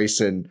to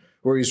Grayson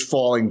where he's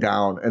falling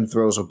down and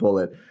throws a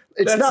bullet.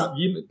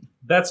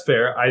 That's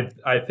fair.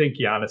 I think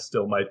Giannis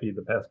still might be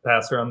the best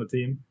passer on the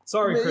team.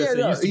 Sorry, Chris.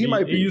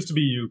 It used to be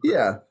you. Chris.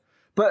 Yeah.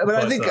 But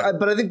I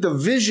think the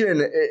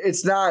vision,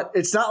 it's not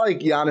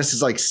like Giannis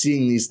is like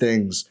seeing these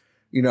things.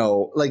 You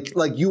know, like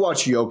you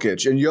watch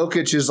Jokic, and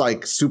Jokic is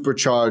like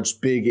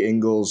supercharged, big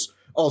Ingles,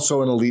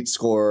 also an elite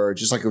scorer,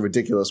 just like a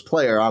ridiculous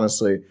player,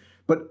 honestly.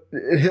 But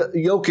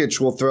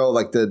Jokic will throw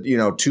like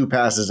the, 2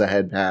 passes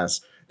ahead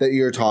pass that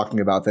you're talking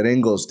about that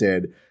Ingles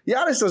did.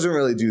 Giannis doesn't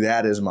really do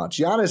that as much.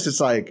 Giannis is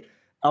like,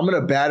 I'm going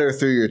to batter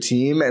through your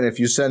team, and if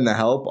you send the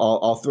help,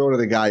 I'll throw to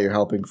the guy you're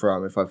helping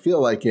from if I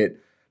feel like it.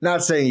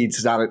 Not saying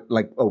he's not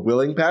like a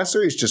willing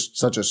passer, he's just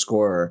such a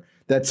scorer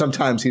that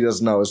sometimes he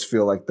doesn't always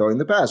feel like throwing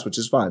the pass, which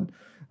is fine.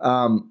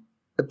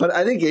 But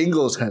I think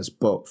Ingles has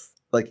both.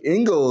 Like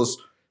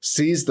Ingles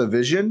sees the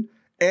vision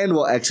and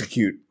will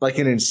execute like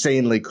an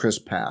insanely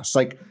crisp pass.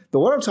 Like the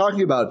one I'm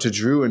talking about to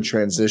Jrue in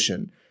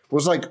transition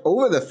was like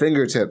over the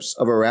fingertips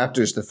of a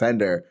Raptors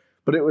defender,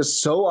 but it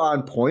was so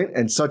on point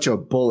and such a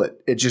bullet.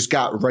 It just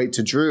got right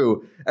to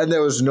Jrue and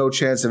there was no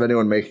chance of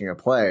anyone making a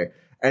play.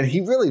 And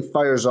he really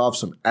fires off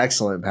some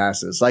excellent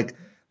passes. Like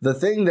the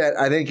thing that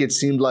I think it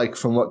seemed like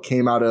from what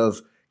came out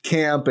of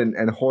camp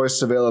and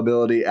Horst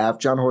availability,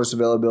 John Horst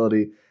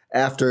availability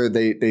after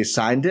they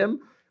signed him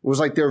was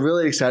like they're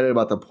really excited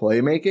about the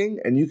playmaking,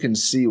 and you can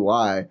see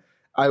why.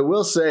 I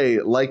will say,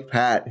 like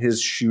Pat,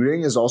 his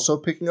shooting is also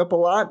picking up a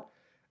lot.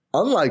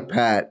 Unlike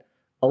Pat,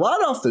 a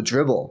lot off the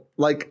dribble.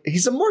 Like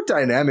he's a more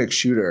dynamic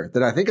shooter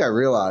than I think I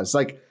realized.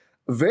 Like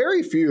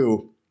very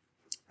few,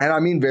 and I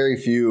mean very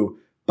few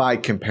by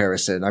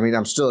comparison. I mean,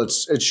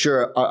 it's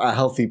sure a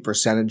healthy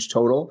percentage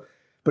total.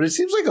 But it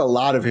seems like a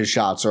lot of his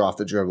shots are off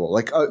the dribble,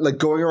 like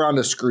going around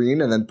a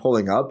screen and then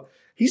pulling up.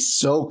 He's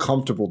so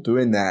comfortable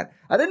doing that.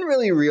 I didn't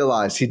really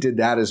realize he did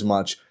that as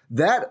much.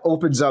 That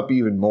opens up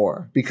even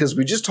more because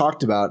we just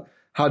talked about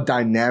how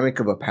dynamic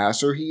of a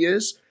passer he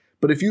is.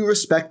 But if you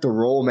respect the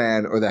roll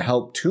man or the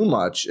help too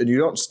much and you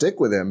don't stick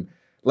with him,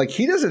 like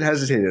he doesn't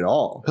hesitate at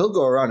all. He'll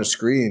go around a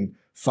screen,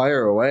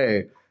 fire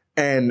away,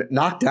 and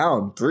knock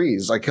down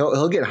threes. Like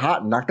he'll get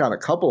hot and knock down a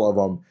couple of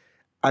them.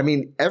 I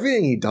mean,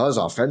 everything he does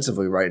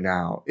offensively right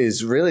now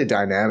is really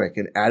dynamic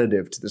and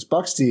additive to this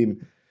Bucks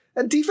team.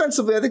 And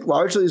defensively, I think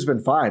largely has been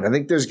fine. I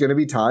think there's going to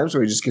be times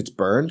where he just gets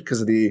burned because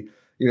of the,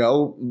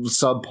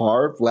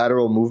 subpar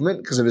lateral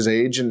movement because of his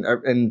age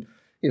and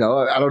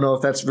I don't know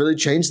if that's really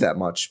changed that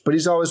much, but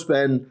he's always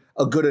been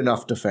a good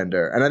enough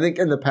defender. And I think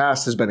in the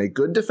past has been a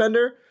good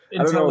defender.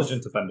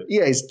 Intelligent defender.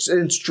 Yeah, he's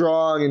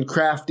strong and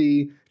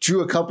crafty.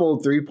 Drew a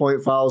couple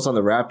 3-point fouls on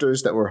the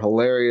Raptors that were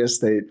hilarious.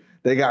 They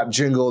got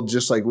jingled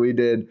just like we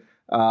did.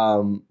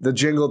 The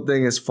jingled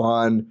thing is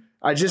fun.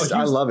 I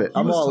love it.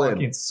 I'm all in.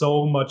 He was talking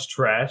so much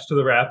trash to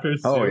the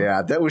Raptors. Oh,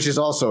 yeah. That was just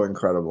also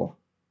incredible.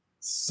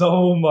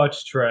 So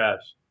much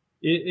trash.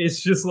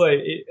 It's just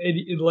like,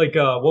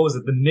 what was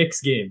it? The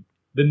Knicks game.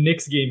 The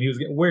Knicks game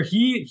where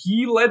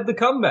he led the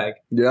comeback.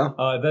 Yeah.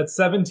 That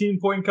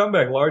 17-point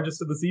comeback,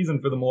 largest of the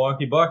season for the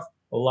Milwaukee Bucks.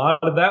 A lot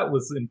of that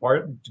was in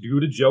part due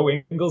to Joe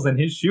Ingles and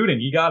his shooting.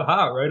 He got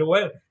hot right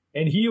away.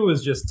 And he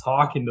was just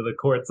talking to the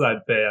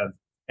courtside fans.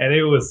 And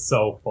it was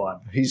so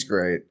fun. He's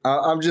great.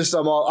 I think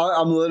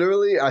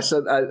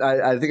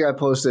I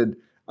posted,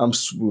 I'm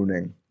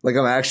swooning. Like,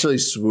 I'm actually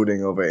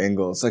swooning over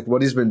Ingles. Like,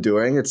 what he's been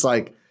doing. It's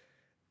like,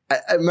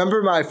 I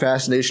remember my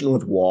fascination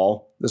with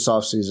Wall this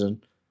offseason.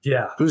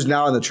 Yeah. Who's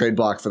now on the trade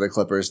block for the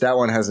Clippers. That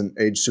one hasn't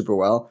aged super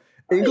well.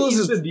 Ingles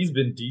he's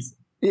been decent.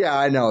 Yeah,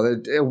 I know.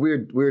 They're a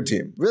weird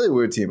team. Really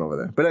weird team over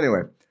there. But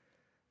anyway,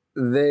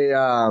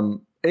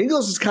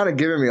 Ingles is kind of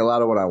giving me a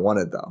lot of what I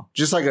wanted, though.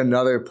 Just like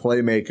another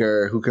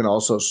playmaker who can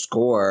also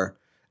score.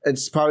 It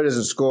probably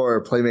doesn't score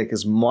or playmake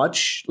as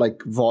much,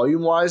 like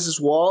volume-wise, as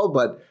Wall,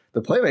 but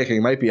the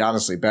playmaking might be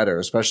honestly better,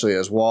 especially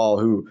as Wall,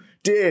 who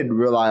did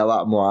rely a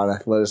lot more on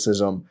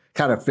athleticism,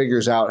 kind of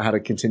figures out how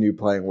to continue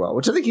playing well,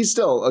 which I think he's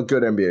still a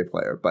good NBA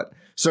player, but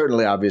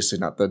certainly, obviously,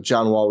 not the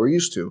John Wall we're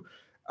used to.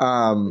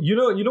 You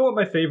know what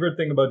my favorite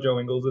thing about Joe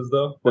Ingles is,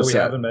 though, that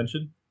haven't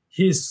mentioned?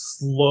 His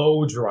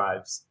slow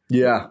drives.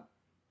 Yeah.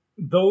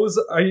 Those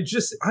are I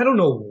don't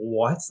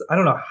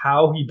know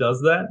how he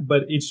does that,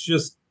 but it's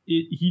just,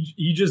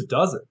 he just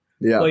does it.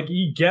 Yeah. Like,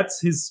 he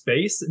gets his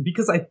space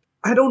because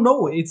I don't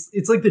know.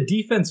 It's like the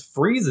defense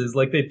freezes,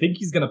 like they think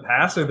he's gonna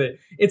pass, or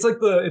it's like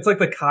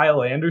the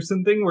Kyle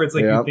Anderson thing where it's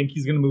like you think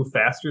he's gonna move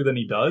faster than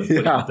he does, but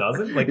he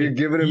doesn't. Like, you're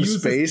giving him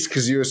space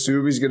because you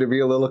assume he's gonna be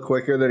a little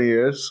quicker than he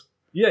is.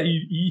 Yeah,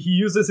 he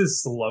uses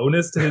his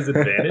slowness to his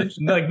advantage.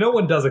 Like, no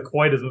one does it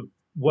quite as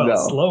well.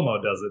 No.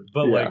 Slow-mo does it,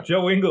 but like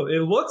Joe Ingles, he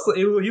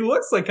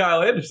looks like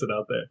Kyle Anderson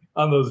out there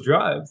on those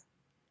drives.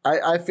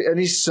 And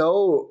he's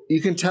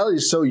you can tell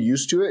he's so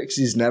used to it because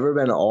he's never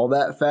been all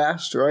that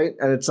fast, right?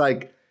 And it's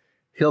like,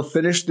 he'll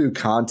finish through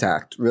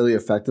contact really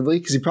effectively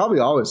because he probably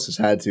always has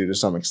had to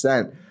some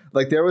extent.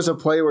 Like, there was a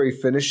play where he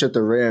finished at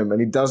the rim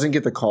and he doesn't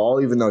get the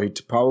call, even though he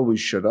probably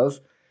should have.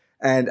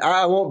 And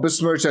I won't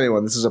besmirch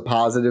anyone. This is a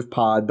positive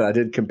pod, but I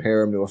did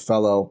compare him to a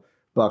fellow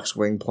Bucks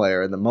wing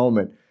player in the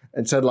moment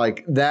and said,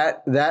 like,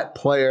 that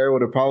player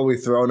would have probably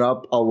thrown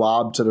up a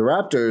lob to the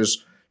Raptors,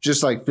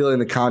 just like feeling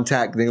the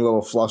contact, getting a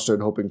little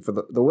flustered, hoping for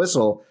the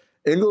whistle.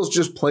 Ingles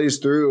just plays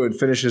through and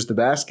finishes the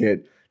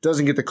basket.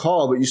 Doesn't get the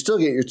call, but you still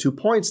get your 2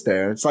 points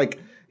there. It's like,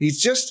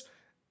 he's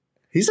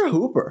a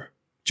hooper.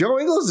 Joe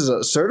Ingles is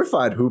a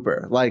certified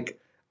hooper, like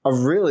a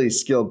really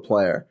skilled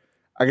player.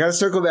 I got to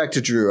circle back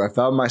to Drew. I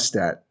found my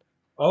stat.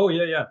 Oh,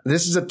 yeah.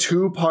 This is a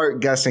 2-part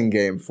guessing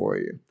game for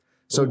you.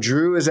 So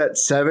Drew is at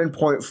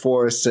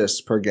 7.4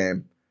 assists per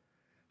game.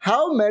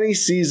 How many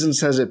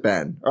seasons has it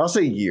been? Or I'll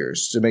say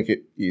years to make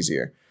it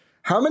easier.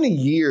 How many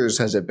years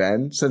has it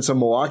been since a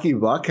Milwaukee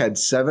Buck had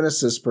 7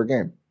 assists per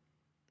game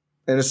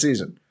in a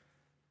season?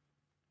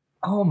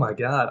 Oh my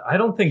God. I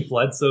don't think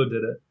Bledsoe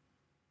did it.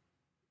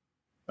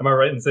 Am I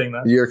right in saying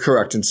that? You're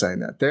correct in saying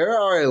that. There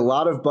are a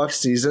lot of Bucks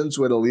seasons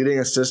where the leading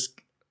assist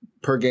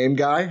per game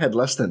guy had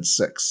less than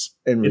 6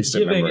 in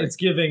recent memory. It's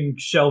giving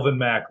Shelvin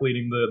Mack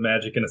leading the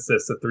Magic in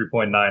assists at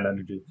 3.9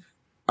 energy.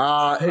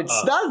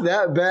 It's not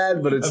that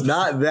bad, but it's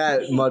not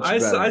that much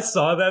better. I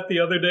saw that the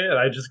other day and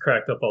I just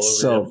cracked up all over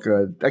So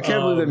good. I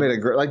can't believe they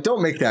made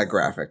don't make that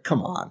graphic.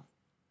 Come on.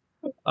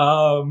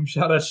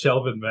 Shout out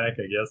Shelvin Mack,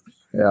 I guess.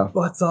 Yeah.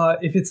 But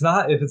if it's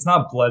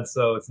not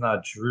Bledsoe, it's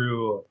not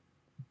Drew,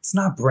 it's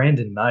not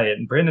Brandon Knight.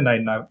 And Brandon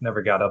Knight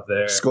never got up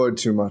there. Scored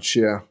too much,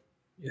 yeah.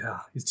 Yeah,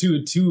 he's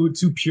too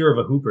pure of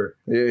a hooper.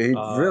 Yeah, he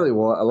really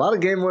will. A lot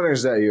of game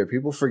winners that year.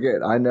 People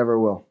forget. I never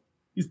will.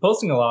 He's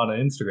posting a lot on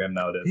Instagram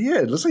nowadays. Yeah,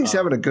 it looks like he's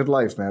having a good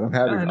life, man. I'm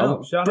happy. I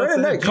know.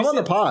 Brandon Knight, come on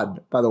the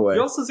pod, by the way. Do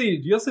you also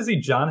see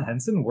John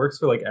Henson works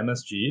for like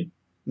MSG?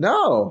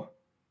 No.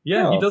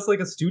 Yeah, He does like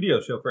a studio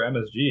show for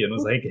MSG and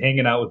was like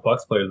hanging out with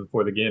Bucks players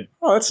before the game.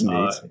 Oh, that's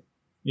neat.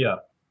 Yeah.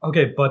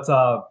 Okay, but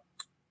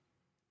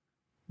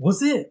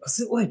was it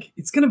like,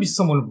 it's gonna be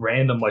someone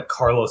random like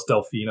Carlos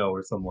Delfino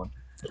or someone?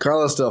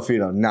 Carlos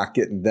Delfino not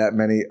getting that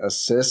many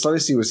assists. Let me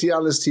see. Was he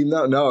on this team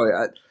though? No.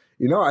 I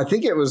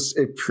think it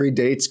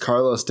predates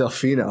Carlos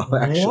Delfino,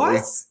 actually.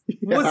 What?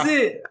 Yeah. Was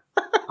it?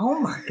 Oh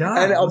my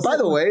God. And by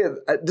the way,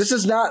 this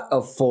is not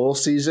a full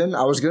season.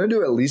 I was going to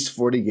do at least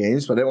 40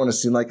 games, but I didn't want to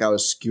seem like I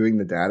was skewing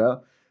the data.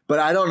 But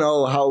I don't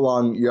know how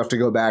long you have to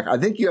go back. I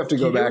think you have to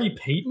go back. Gary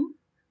Payton?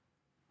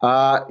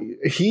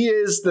 He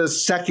is the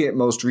second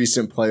most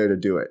recent player to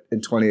do it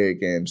in 28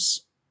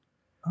 games.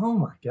 Oh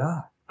my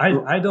God.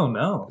 I don't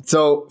know.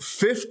 So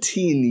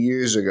 15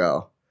 years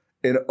ago,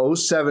 in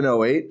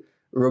 07-08,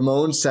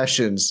 Ramon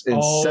Sessions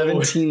in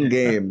 17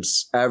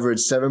 games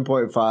averaged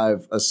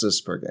 7.5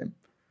 assists per game.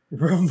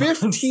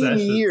 15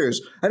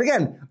 years. And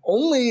again,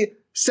 only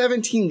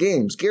 17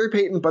 games. Gary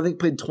Payton, I think,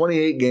 played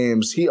 28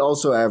 games. He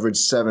also averaged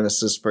 7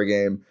 assists per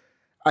game.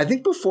 I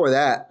think before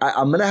that,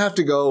 I'm going to have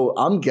to go,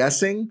 I'm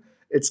guessing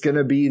it's going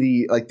to be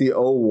the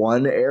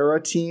 01 era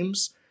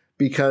teams,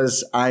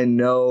 because I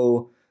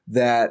know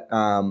that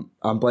I'm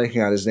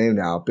blanking on his name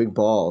now, Big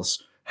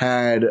Balls,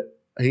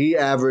 he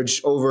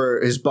averaged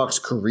over his Bucks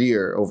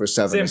career over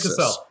 7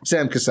 assists.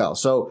 Sam Cassell.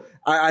 So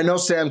I know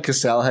Sam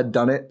Cassell had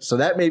done it, so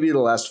that may be the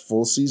last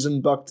full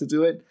season Buck to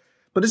do it.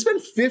 But it's been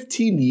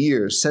 15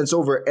 years since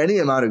over any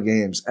amount of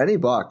games, any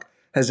Buck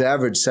has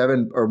averaged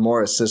 7 or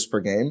more assists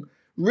per game.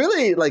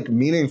 Really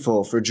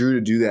meaningful for Drew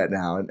to do that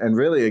now. And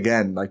really,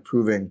 again,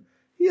 proving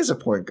he is a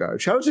point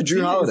guard. Shout out to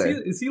Drew Holiday.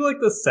 Is he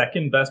the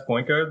second best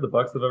point guard the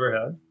Bucks have ever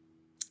had?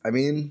 I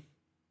mean,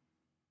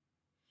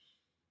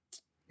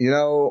 if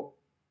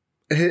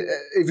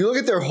you look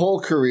at their whole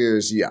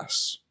careers,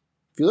 yes.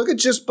 If you look at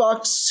just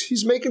Bucks,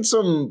 he's making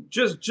some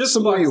just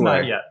some Bucks,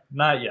 leeway.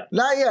 Not yet.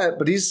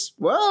 But he's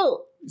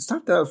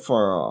not that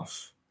far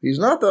off. He's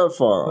not that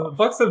far off. The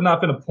Bucks have not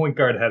been a point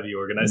guard heavy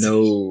organization.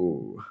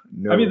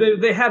 No. I mean,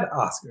 they had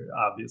Oscar,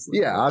 obviously.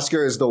 Yeah,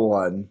 Oscar is the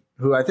one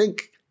who I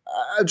think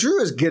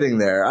Drew is getting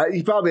there.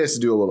 He probably has to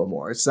do a little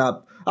more. It's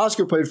not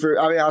Oscar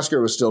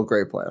Oscar was still a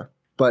great player,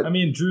 but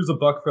Drew's a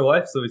Buck for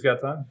life, so he's got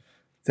time.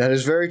 That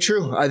is very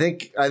true. I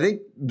think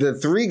the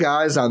 3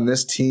 guys on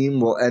this team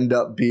will end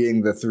up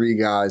being the 3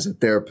 guys at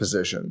their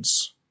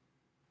positions,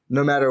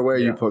 no matter where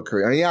you put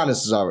Kareem. I mean,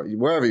 Giannis is already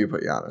wherever you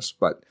put Giannis,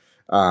 but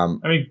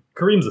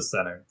Kareem's a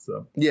center,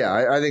 so yeah,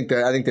 I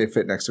think they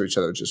fit next to each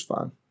other just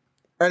fine.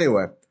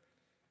 Anyway,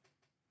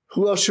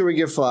 who else should we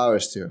give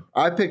flowers to?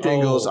 I picked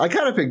Ingles. I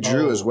kind of picked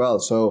Drew as well.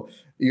 So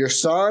your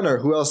son, or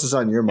who else is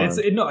on your mind?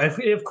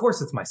 Of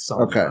course it's my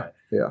son. Okay, right?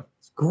 Yeah.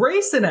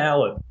 Grayson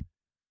Allen.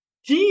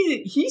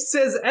 He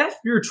says, F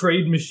your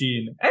trade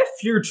machine. F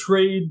your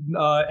trade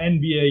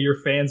NBA, your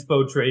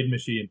fanspo trade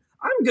machine.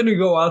 I'm going to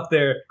go out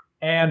there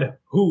and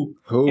hoop.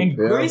 And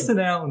Grayson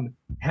Allen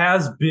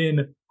has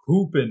been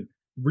hooping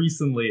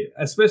recently.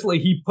 Especially,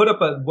 he put up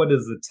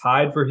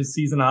tied for his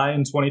season high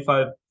in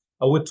 25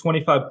 with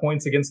 25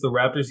 points against the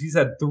Raptors. He's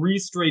had 3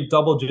 straight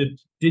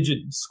double-digit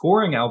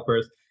scoring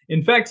outbursts.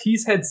 In fact,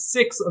 he's had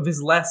 6 of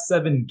his last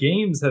 7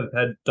 games have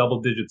had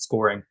double-digit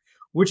scoring,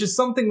 which is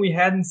something we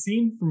hadn't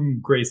seen from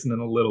Grayson in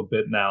a little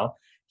bit now.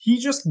 He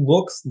just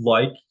looks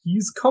like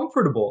he's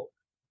comfortable.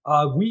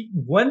 We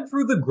went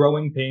through the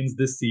growing pains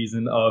this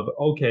season of,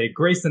 okay,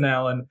 Grayson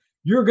Allen,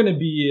 you're going to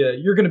be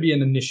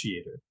an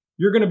initiator.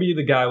 You're going to be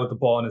the guy with the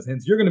ball in his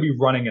hands. You're going to be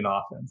running an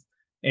offense.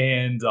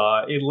 And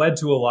it led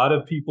to a lot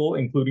of people,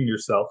 including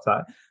yourself,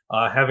 Ty,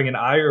 having an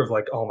ire of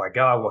oh my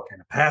God, what kind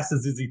of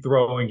passes is he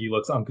throwing? He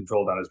looks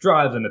uncontrolled on his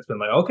drives. And it's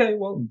been okay,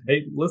 well,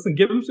 hey, listen,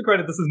 give him some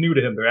credit. This is new to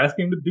him. They're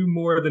asking him to do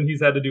more than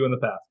he's had to do in the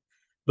past.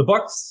 The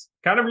Bucks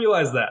kind of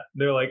realize that.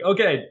 They're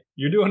okay,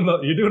 you're doing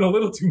a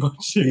little too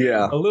much.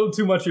 Yeah. A little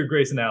too much here,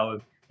 Grayson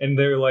Allen. And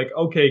they're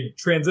okay,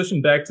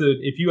 transition back to,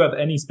 if you have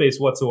any space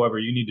whatsoever,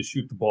 you need to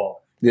shoot the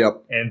ball.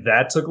 Yep. And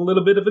that took a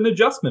little bit of an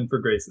adjustment for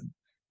Grayson.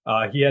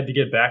 He had to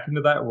get back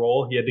into that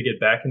role. He had to get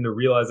back into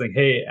realizing,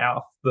 hey,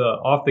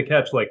 off the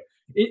catch,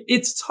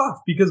 it's tough,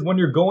 because when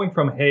you're going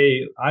from,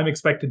 hey, I'm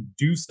expected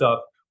to do stuff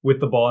with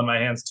the ball in my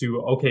hands,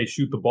 to, okay,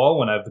 shoot the ball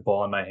when I have the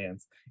ball in my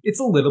hands, it's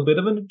a little bit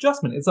of an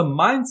adjustment. It's a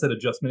mindset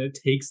adjustment. It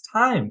takes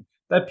time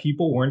that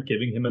people weren't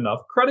giving him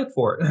enough credit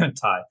for it.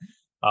 Ty.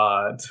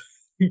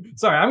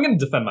 Sorry, I'm going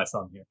to defend my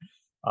son here.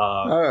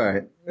 All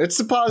right. It's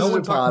a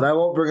positive pod. I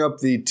won't bring up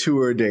the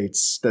tour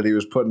dates that he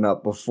was putting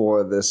up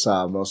before this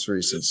most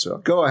recent. So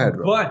go ahead,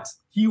 Rob. But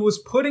he was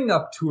putting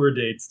up tour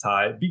dates,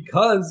 Ty,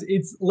 because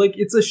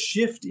it's a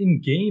shift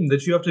in game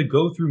that you have to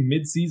go through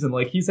mid-season.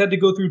 He's had to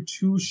go through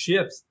 2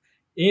 shifts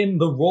in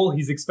the role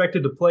he's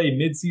expected to play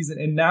mid-season.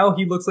 And now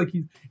he looks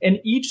and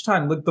each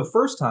time, the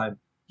first time,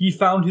 he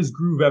found his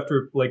groove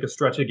after a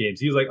stretch of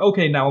games. He was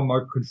okay, now I'm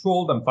more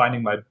controlled. I'm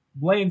finding my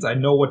lanes. I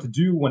know what to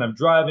do when I'm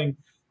driving.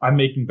 I'm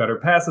making better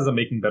passes. I'm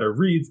making better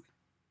reads.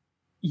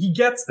 He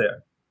gets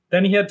there.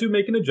 Then he had to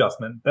make an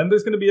adjustment. Then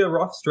there's going to be a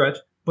rough stretch,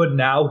 but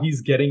now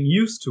he's getting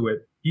used to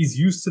it. He's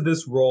used to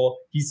this role.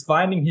 He's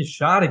finding his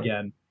shot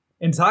again.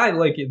 And Ty,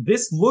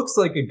 this looks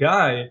like a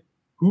guy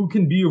who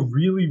can be a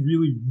really,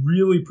 really,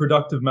 really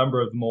productive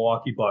member of the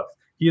Milwaukee Bucks.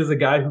 He is a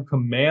guy who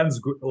commands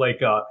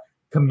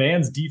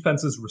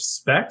defense's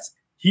respect.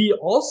 He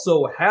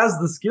also has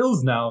the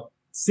skills now,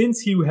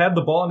 since he had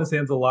the ball in his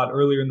hands a lot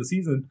earlier in the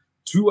season,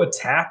 to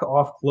attack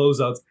off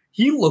closeouts.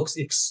 He looks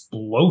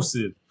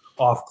explosive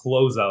off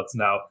closeouts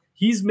now.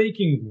 He's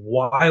making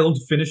wild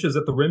finishes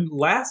at the rim.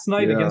 Last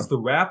night against the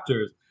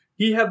Raptors,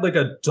 he had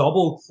a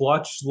double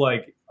clutch,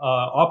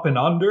 up and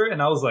under.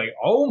 And I was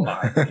oh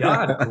my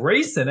God,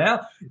 Grayson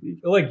Allen.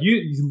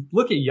 You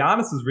look at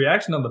Giannis's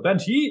reaction on the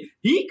bench.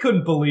 He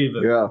couldn't believe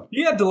it. Yeah.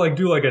 He had to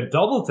do a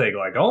double take.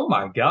 Oh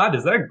my God,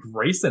 is that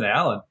Grayson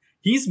Allen?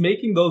 He's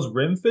making those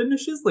rim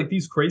finishes,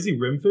 these crazy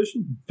rim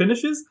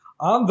finishes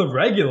on the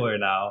regular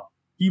now.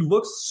 he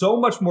looks so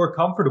much more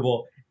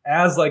comfortable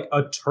as like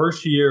a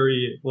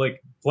tertiary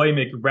like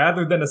playmaker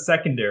rather than a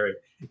secondary.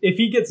 If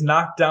he gets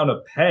knocked down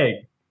a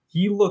peg,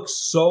 he looks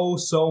so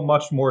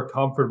much more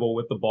comfortable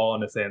with the ball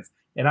in his hands.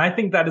 And I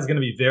think that is going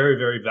to be very,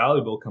 very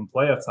valuable come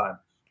playoff time.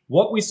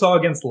 What we saw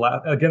against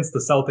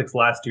the Celtics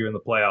last year in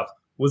the playoffs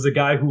was a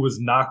guy who was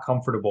not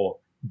comfortable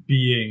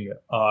being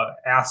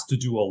asked to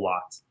do a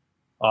lot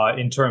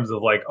in terms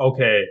of like,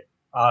 okay,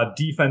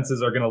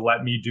 defenses are going to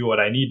let me do what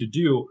I need to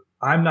do.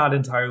 I'm not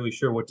entirely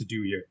sure what to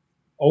do here.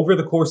 Over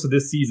the course of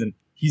this season,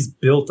 he's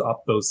built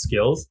up those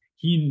skills.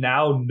 He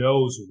now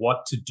knows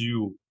what to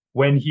do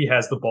when he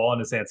has the ball in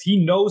his hands.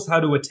 He knows how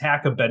to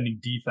attack a bending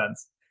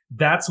defense.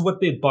 That's what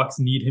the Bucks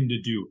need him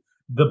to do.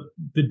 The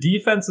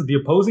defense, the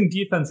opposing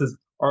defenses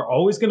are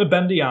always going to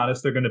bend to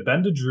Giannis. They're going to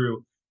bend to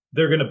Drew.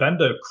 They're going to bend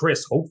to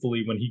Chris,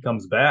 hopefully, when he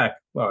comes back.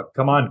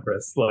 Come on,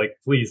 Chris. Like,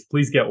 please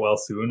get well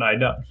soon. I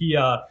know. He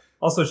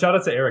also, shout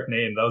out to Eric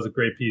Name. That was a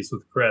great piece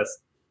with Chris.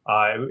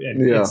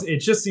 It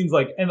just seems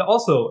like, and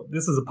also,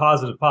 this is a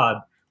positive pod.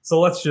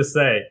 So let's just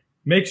say,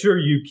 make sure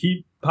you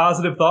keep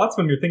positive thoughts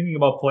when you're thinking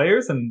about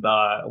players and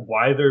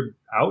why they're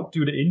out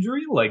due to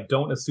injury. Like,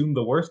 don't assume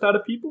the worst out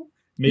of people.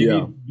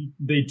 Maybe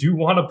they do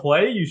want to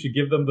play. You should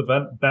give them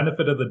the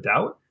benefit of the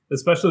doubt,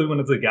 especially when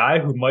it's a guy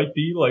who might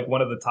be like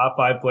one of the top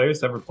 5 players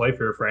to ever play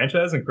for your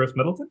franchise, and Chris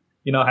Middleton.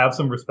 Have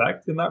some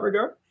respect in that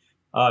regard.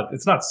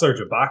 It's not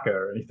Serge Ibaka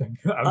or anything.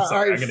 I'm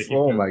sorry. I'm going to keep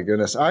Oh my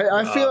goodness.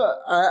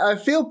 I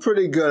feel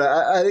pretty good.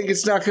 I think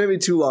it's not going to be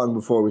too long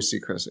before we see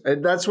Chris.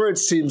 And that's where it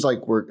seems like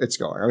it's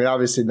going. I mean,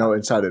 obviously no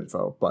inside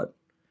info, but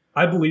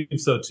I believe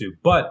so too.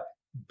 But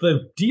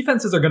the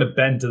defenses are going to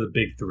bend to the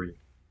big three.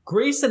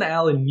 Grayson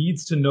Allen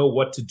needs to know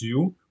what to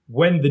do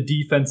when the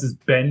defenses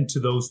bend to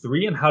those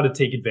three and how to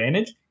take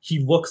advantage. He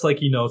looks like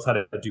he knows how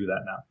to do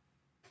that now.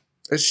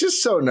 It's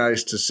just so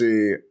nice to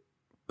see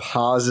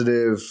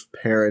positive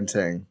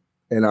parenting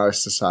in our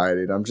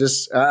society. And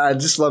I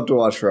just love to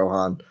watch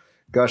Rohan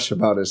gush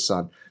about his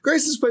son.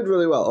 Grayson's played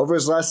really well over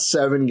his last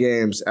 7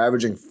 games,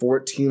 averaging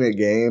 14 a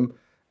game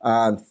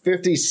on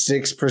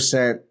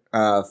 56%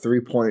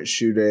 3-point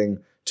shooting,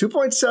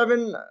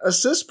 2.7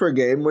 assists per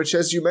game, which,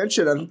 as you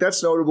mentioned, I think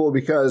that's notable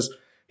because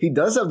he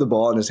does have the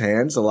ball in his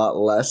hands a lot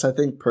less, I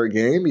think, per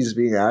game. He's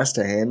being asked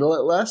to handle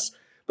it less,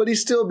 but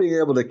he's still being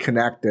able to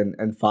connect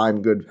and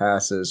find good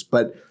passes.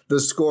 But the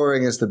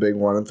scoring is the big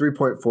one, and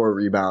 3.4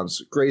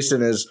 rebounds.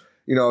 Grayson is,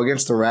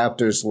 against the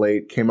Raptors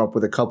late, came up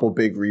with a couple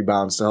big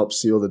rebounds to help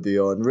seal the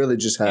deal, and really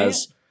just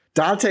has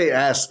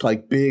Dante-esque,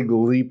 like, big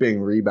leaping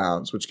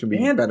rebounds, which can be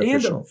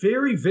beneficial. And a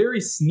very, very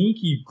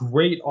sneaky,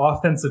 great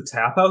offensive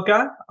tap-out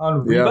guy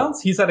on rebounds.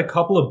 Yeah. He's had a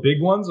couple of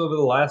big ones over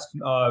the last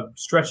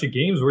stretch of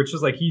games where it's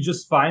just like he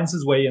just finds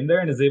his way in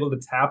there and is able to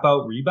tap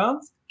out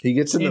rebounds. He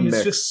gets in the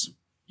mix.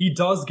 He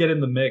does get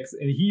in the mix,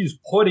 and he's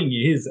putting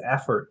his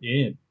effort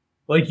in.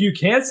 Like, you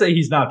can't say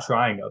he's not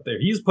trying out there.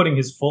 He's putting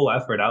his full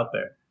effort out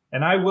there.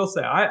 And I will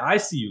say, I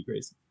see you,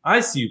 Grayson. I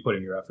see you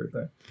putting your effort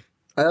there.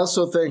 I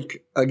also think,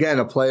 again,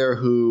 a player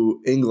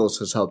who Ingles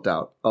has helped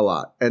out a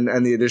lot and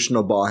the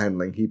additional ball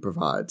handling he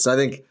provides. I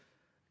think,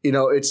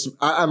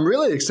 I'm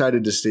really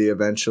excited to see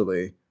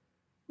eventually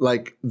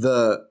like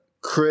the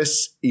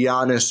Chris,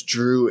 Giannis,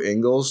 Drew,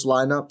 Ingles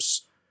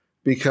lineups,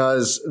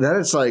 because then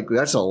it's like,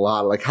 that's a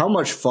lot. Like, how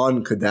much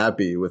fun could that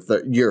be with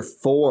your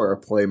 4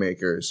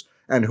 playmakers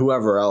and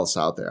whoever else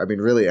out there? I mean,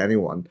 really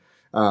anyone.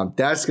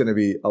 That's going to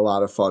be a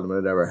lot of fun when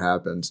it ever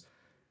happens.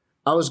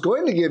 I was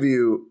going to give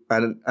you,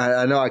 and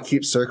I know I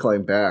keep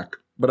circling back,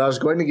 but I was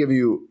going to give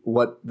you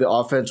what the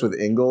offense with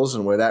Ingles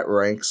and where that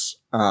ranks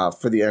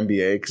for the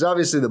NBA. Because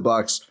obviously the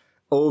Bucks'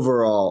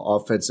 overall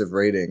offensive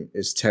rating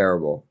is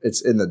terrible. It's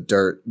in the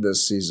dirt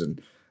this season.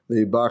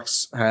 The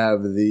Bucks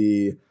have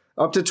the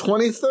up to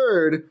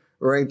 23rd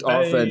ranked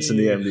offense in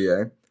the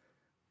NBA.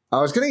 I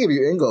was going to give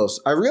you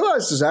Ingles. I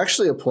realized there's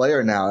actually a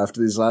player now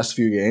after these last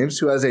few games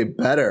who has a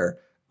better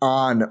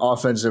on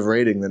offensive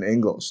rating than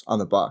Ingles on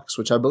the Bucks,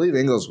 which I believe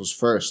Ingles was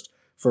first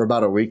for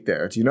about a week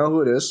there. Do you know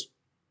who it is?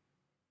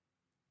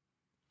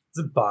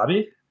 Is it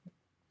Bobby?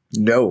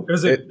 No. Or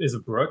is it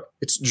Brooke?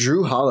 It's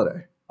Drew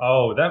Holiday.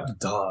 Oh,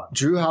 duh.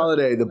 Drew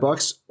Holiday, the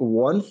Bucks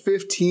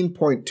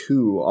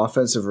 115.2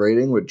 offensive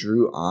rating with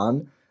Drew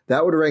on.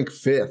 That would rank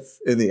 5th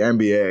in the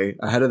NBA,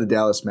 ahead of the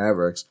Dallas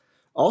Mavericks.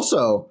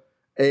 Also,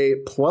 a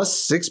plus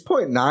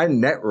 6.9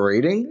 net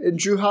rating in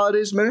Drew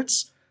Holiday's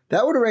minutes.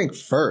 That would rank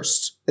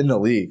 1st in the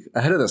league,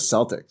 ahead of the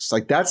Celtics.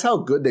 Like, that's how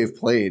good they've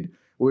played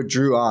with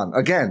Drew on.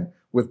 Again,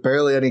 with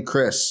barely any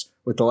Chris,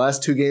 with the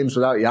last 2 games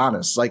without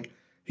Giannis. Like,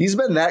 he's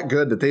been that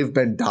good that they've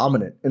been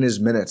dominant in his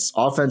minutes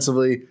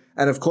offensively,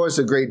 and of course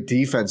a great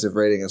defensive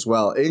rating as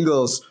well.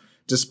 Ingles,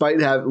 despite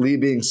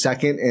being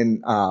second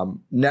in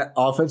net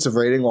offensive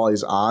rating while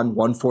he's on,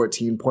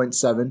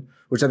 114.7,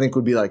 which I think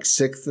would be like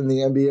 6th in the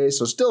NBA,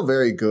 so still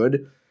very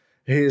good.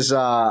 His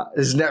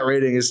net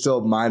rating is still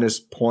minus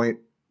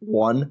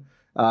 0.1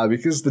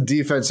 because the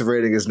defensive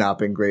rating has not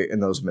been great in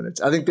those minutes.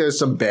 I think there's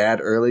some bad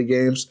early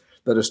games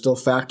that are still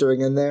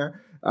factoring in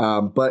there.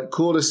 But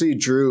cool to see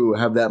Drew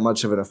have that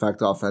much of an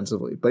effect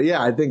offensively. But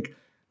yeah, I think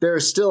there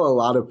is still a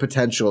lot of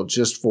potential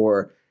just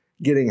for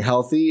getting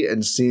healthy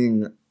and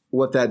seeing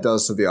what that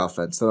does to the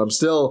offense. That I'm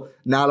still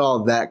not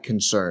all that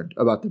concerned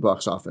about the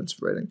Bucks offensive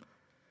rating.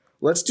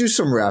 Let's do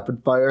some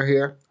rapid fire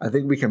here. I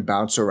think we can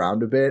bounce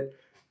around a bit.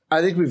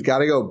 I think we've got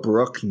to go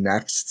Brook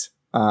next.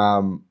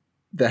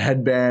 The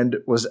headband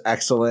was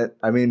excellent.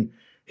 I mean,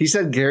 he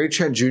said Gary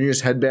Trent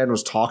Jr.'s headband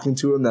was talking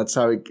to him. That's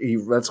how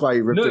that's why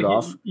he ripped it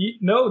off.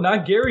 No,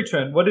 not Gary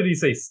Trent. What did he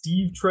say?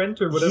 Steve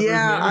Trent or whatever?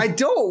 Yeah, his name is? I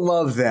don't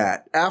love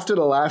that. After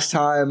the last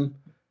time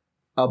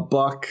a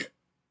Buck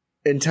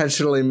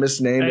intentionally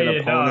misnamed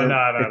an opponent,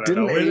 it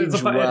didn't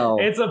age well.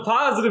 It's a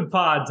positive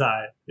pod,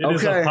 Ty. It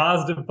is a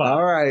positive pod.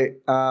 All right,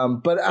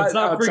 but let's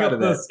not bring up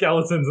the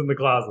skeletons in the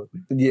closet.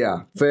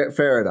 Yeah,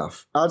 fair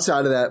enough.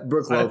 Outside of that,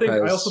 Brook Lopez.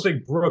 I also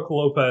think Brook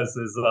Lopez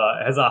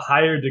has a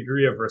higher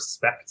degree of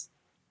respect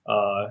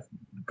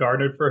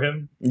garnered for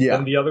him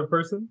than the other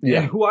person,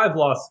 and who I've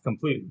lost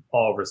complete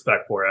all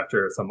respect for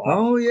after some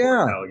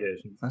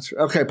allegations. That's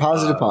right. Okay.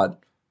 Positive pod.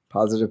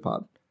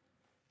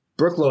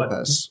 Brook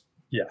Lopez.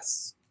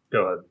 Yes.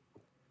 Go ahead.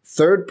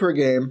 3rd per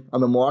game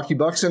on the Milwaukee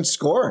Bucks in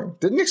scoring.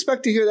 Didn't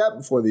expect to hear that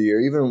before the year,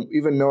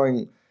 even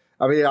knowing.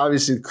 I mean,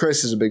 obviously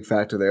Chris is a big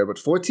factor there, but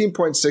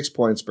 14.6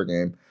 points per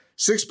game,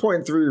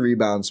 6.3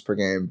 rebounds per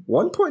game,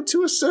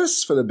 1.2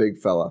 assists for the big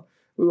fella.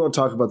 We won't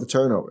talk about the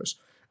turnovers.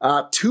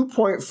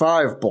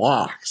 2.5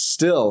 blocks,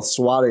 still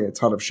swatting a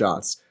ton of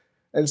shots.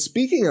 And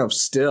speaking of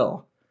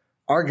still,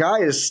 our guy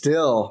is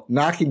still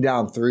knocking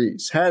down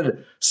threes.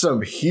 Had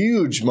some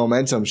huge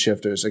momentum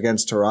shifters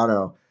against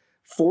Toronto.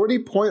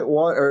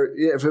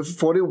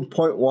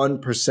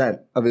 40.1%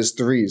 of his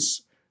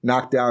threes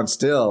knocked down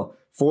still.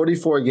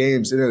 44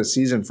 games into the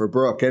season for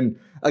Brook. And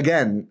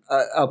again,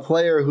 a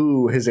player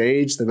who his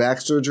age, the back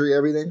surgery,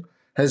 everything,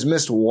 has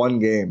missed 1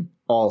 game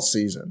all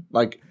season.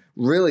 Like,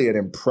 really an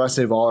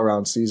impressive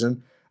all-around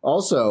season.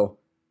 Also,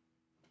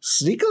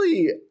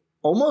 sneakily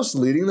almost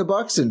leading the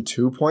Bucks in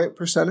 2-point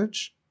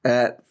percentage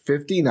at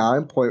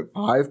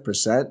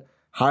 59.5%.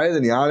 Higher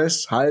than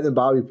Giannis, higher than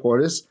Bobby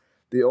Portis.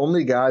 The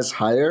only guys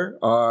higher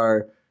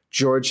are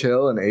George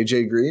Hill and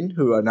AJ Green,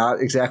 who are not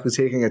exactly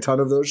taking a ton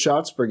of those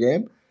shots per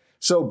game.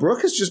 So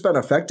Brook has just been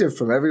effective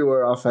from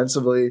everywhere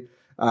offensively.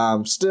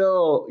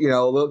 Still,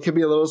 can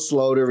be a little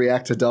slow to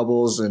react to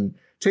doubles and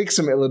take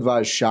some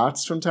ill-advised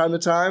shots from time to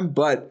time,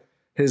 but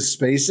his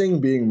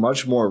spacing being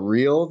much more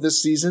real this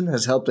season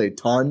has helped a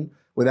ton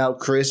without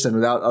Chris and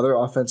without other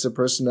offensive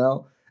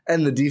personnel,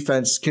 and the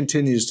defense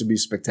continues to be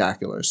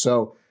spectacular.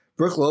 So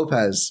Brook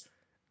Lopez,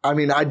 I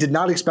mean, I did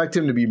not expect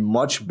him to be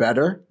much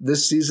better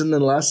this season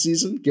than last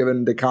season,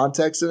 given the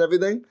context and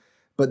everything,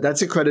 but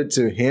that's a credit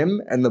to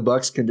him and the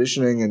Bucks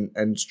conditioning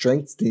and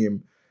strength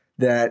team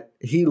that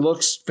he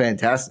looks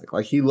fantastic.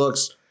 Like, he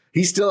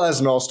still has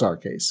an all-star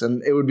case,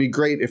 and it would be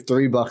great if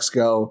 3 Bucks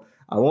go.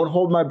 I won't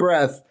hold my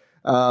breath.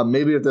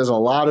 Maybe if there's a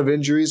lot of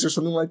injuries or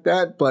something like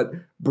that, but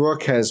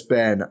Brook has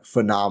been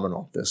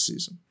phenomenal this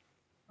season.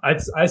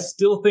 I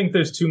still think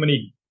there's too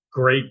many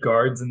great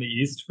guards in the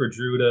East for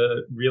Drew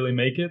to really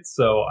make it,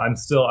 so I'm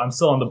still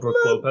on the Brook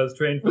Lopez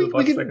train for the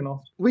Bucks second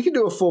all. We can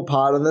do a full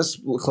pod on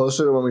this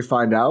closer to when we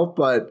find out,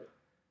 but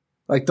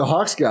like, the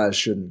Hawks guys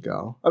shouldn't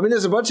go. I mean,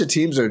 there's a bunch of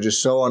teams that are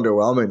just so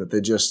underwhelming that they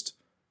just.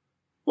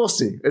 We'll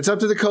see. It's up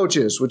to the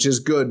coaches, which is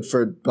good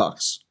for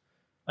Bucks.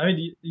 I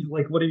mean,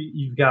 like, what do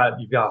you've got?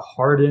 You've got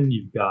Harden.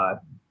 You've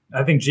got.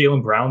 I think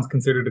Jaylen Brown's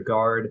considered a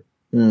guard.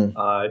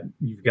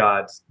 You've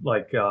got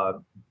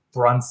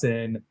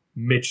Brunson,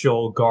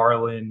 Mitchell,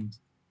 Garland,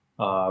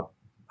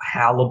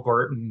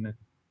 Halliburton.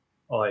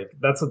 Like,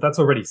 that's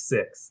already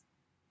 6.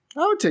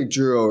 I would take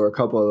Drew over a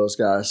couple of those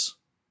guys.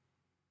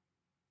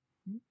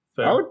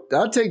 Fair.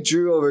 I'd take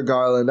Drew over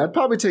Garland. I'd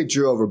probably take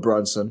Drew over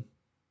Brunson.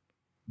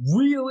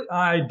 Really?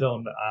 I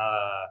don't.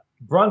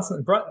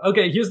 Brunson.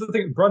 Okay, here's the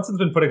thing. Brunson's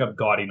been putting up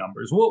gaudy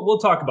numbers. We'll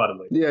talk about it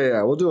later.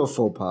 Yeah. We'll do a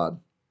full pod.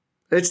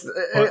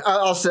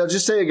 I'll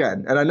just say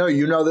again, and I know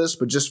you know this,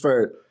 but just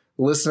for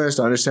listeners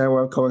to understand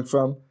where I'm coming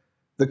from,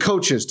 the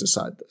coaches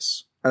decide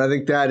this, and I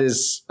think that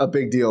is a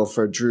big deal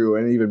for Drew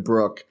and even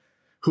Brook,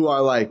 who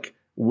are like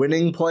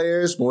winning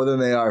players more than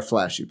they are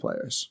flashy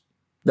players.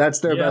 That's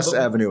their best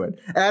avenue in.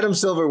 Adam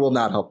Silver will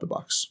not help the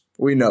Bucks.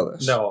 We know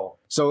this. No.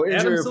 So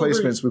injury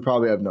replacements, we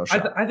probably have no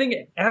shot. I think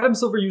Adam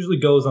Silver usually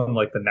goes on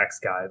like the next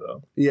guy,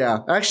 though.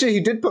 Yeah. Actually,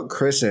 he did put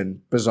Chris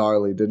in,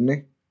 bizarrely, didn't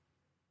he?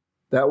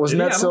 Wasn't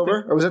that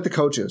Silver? Or was that the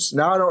coaches?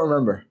 Now I don't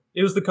remember.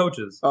 It was the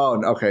coaches.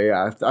 Oh, okay.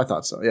 Yeah, I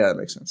thought so. Yeah, that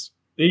makes sense.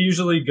 They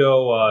usually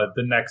go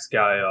the next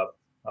guy up.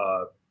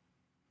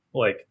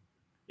 Like,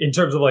 in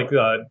terms of like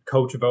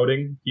coach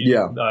voting,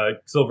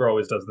 Silver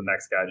always does the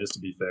next guy, just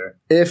to be fair.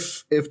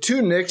 If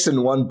 2 Knicks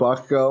and 1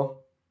 Buck go,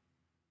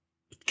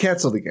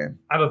 cancel the game.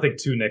 I don't think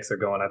 2 Knicks are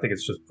going. I think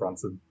it's just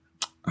Brunson.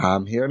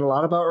 I'm hearing a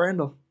lot about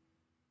Randall.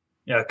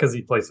 Yeah, because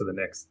he plays for the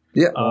Knicks.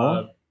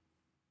 Yeah.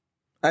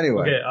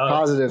 Anyway,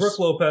 positives. Brook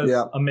Lopez,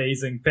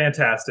 amazing,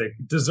 fantastic,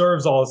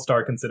 deserves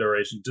all-star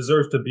consideration,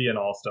 deserves to be an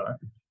all-star.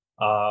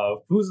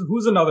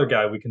 Who's another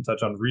guy we can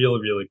touch on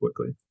really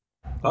quickly?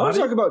 I want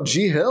to talk about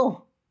G.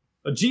 Hill.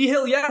 G.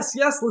 Hill, yes.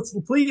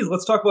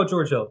 Let's talk about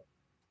George Hill.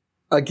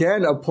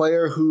 again, a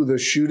player who the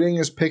shooting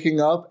is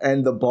picking up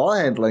and the ball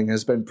handling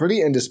has been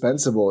pretty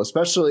indispensable,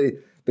 especially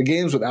the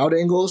games without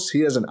Ingles.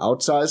 He has an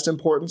outsized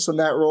importance in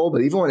that role,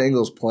 but even when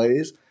Ingles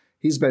plays,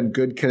 he's been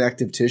good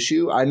connective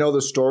tissue. I know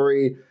the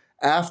story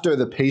after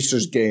the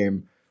Pacers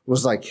game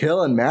was like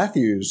Hill and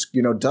Matthews,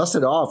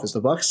 dusted off. Is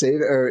the Bucks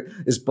saving, or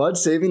is Bud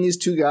saving these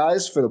two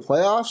guys for the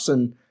playoffs?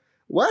 And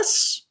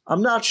Wes,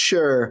 I'm not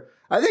sure.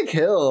 I think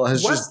Hill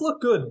has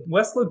looked good.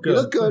 Wes looked good. He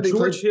looked good.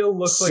 George Hill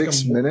looked like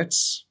 6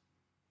 minutes.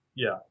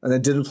 Yeah. And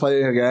then didn't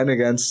play again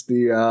against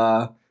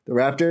the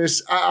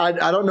Raptors. I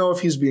don't know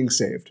if he's being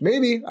saved.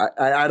 Maybe.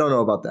 I don't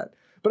know about that.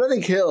 But I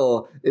think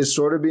Hill is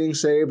sort of being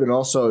saved and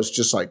also is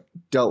just like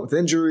dealt with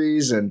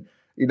injuries and,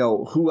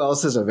 who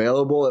else is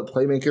available at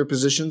playmaker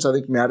positions, I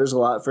think matters a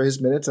lot for his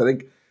minutes. I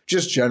think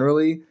just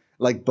generally,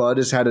 like Bud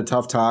has had a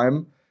tough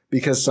time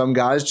because some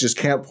guys just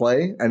can't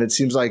play. And it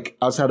seems like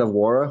outside of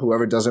Wara,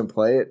 whoever doesn't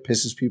play, it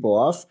pisses people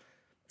off.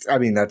 I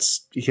mean,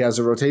 he has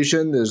a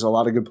rotation. There's a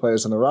lot of good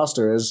players on the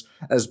roster,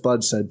 as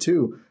Bud said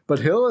too. But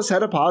Hill has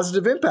had a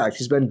positive impact.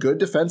 He's been good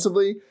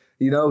defensively.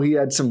 He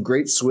had some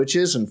great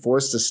switches and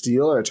forced a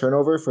steal or a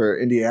turnover for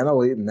Indiana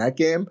late in that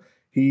game.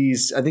 I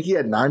think he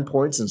had 9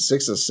 points and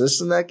 6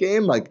 assists in that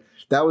game. Like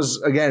that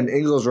was, again,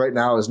 Ingles right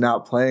now is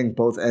not playing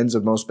both ends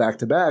of most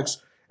back-to-backs,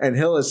 and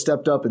Hill has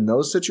stepped up in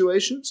those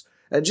situations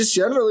and just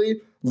generally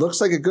looks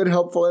like a good,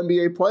 helpful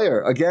NBA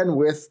player. Again,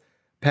 with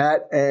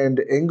Pat and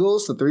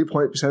Ingles, the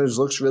 3-point percentage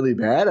looks really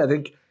bad. I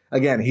think,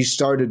 again, he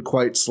started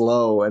quite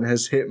slow and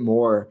has hit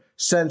more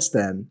since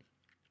then.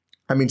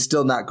 I mean,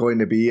 still not going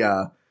to be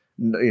a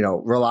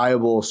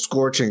reliable,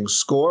 scorching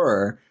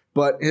scorer,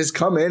 but has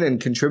come in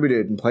and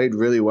contributed and played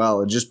really well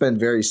and just been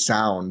very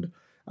sound,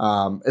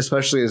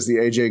 especially as the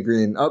AJ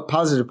Green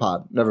positive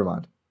pod. Never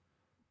mind.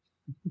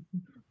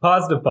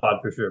 Positive pod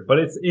for sure, but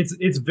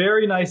it's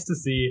very nice to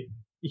see.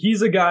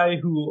 He's a guy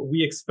who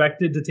we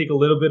expected to take a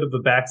little bit of the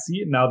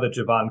backseat now that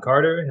Javon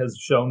Carter has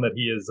shown that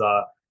he is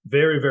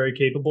very, very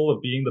capable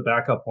of being the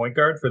backup point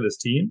guard for this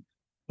team.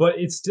 But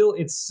it's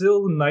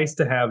still nice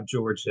to have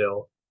George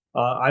Hill.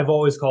 I've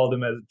always called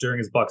him, during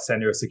his Bucks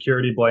tenure, a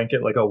security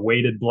blanket, like a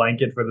weighted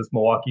blanket for this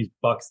Milwaukee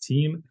Bucks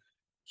team.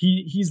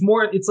 He's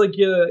more. It's like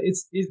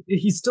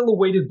he's still a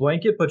weighted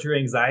blanket, but your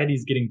anxiety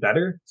is getting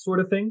better, sort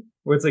of thing.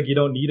 Where it's like you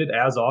don't need it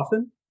as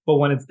often, but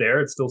when it's there,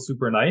 it's still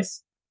super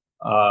nice.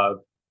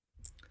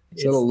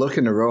 Is that a look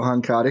into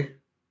Rohan Kadi?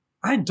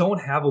 I don't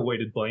have a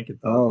weighted blanket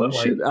though. Oh, but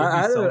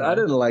I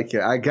didn't like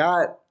it. I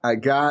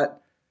got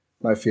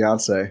my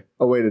fiance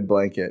a weighted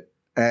blanket,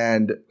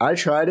 and I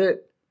tried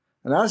it.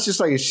 And I was just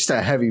like, it's just a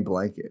heavy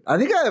blanket. I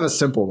think I have a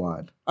simple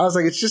mind. I was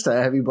like, it's just a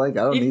heavy blanket.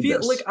 I don't need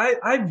this. Like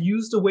I've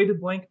used a weighted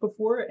blanket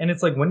before, and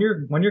it's like when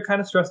you're kind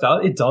of stressed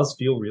out, it does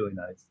feel really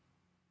nice.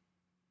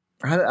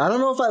 I don't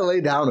know if I lay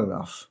down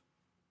enough.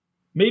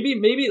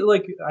 Maybe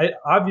like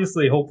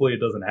obviously, hopefully it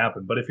doesn't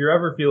happen. But if you're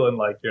ever feeling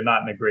like you're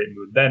not in a great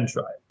mood, then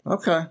try it.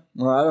 Okay.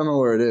 Well, I don't know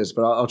where it is,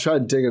 but I'll try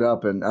to dig it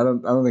up. And I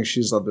don't think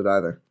she's loved it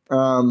either.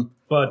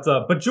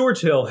 But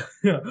George Hill,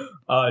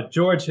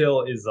 George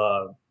Hill is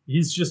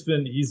he's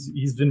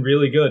been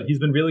really good. He's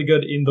been really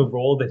good in the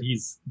role that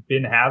he's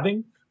been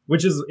having,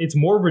 which is it's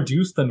more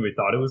reduced than we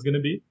thought it was going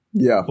to be.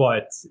 Yeah.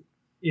 But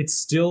it's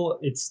still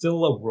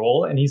a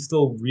role, and he's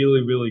still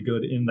really, really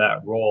good in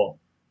that role.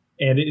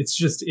 And it's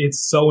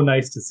so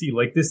nice to see.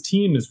 Like this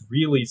team is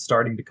really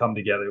starting to come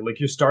together. Like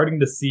you're starting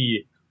to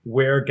see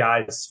where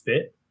guys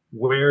fit,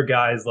 where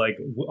guys like,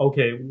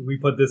 okay, we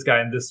put this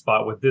guy in this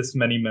spot with this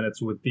many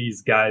minutes with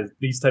these guys,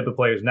 these type of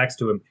players next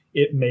to him.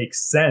 It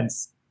makes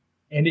sense.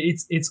 And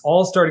it's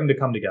all starting to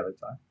come together,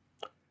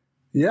 Ty.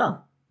 Yeah.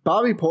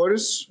 Bobby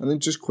Portis, I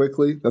think just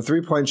quickly, the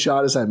 3-point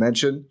shot, as I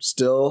mentioned,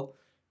 still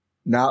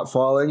not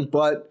falling,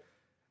 but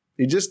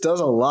he just does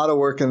a lot of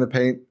work in the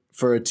paint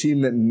for a team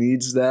that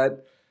needs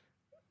that.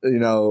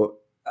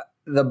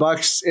 The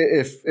Bucks,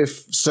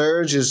 if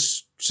Serge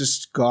is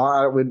just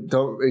gone, we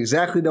don't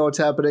exactly know what's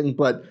happening,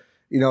 but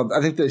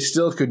I think they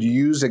still could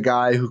use a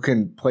guy who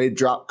can play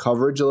drop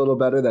coverage a little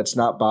better. That's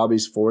not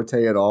Bobby's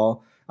forte at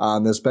all.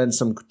 There's been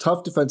some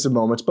tough defensive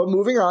moments, but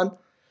moving on,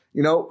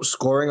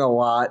 scoring a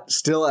lot,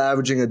 still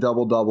averaging a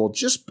double-double,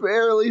 just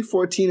barely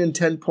 14 and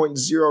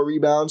 10.0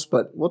 rebounds,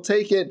 but we'll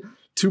take it.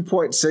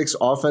 2.6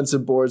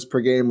 offensive boards per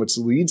game, which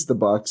leads the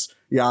Bucks.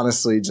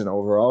 Giannis leads in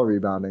overall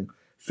rebounding.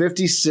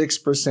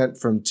 56%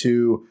 from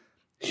 2.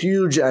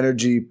 Huge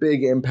energy,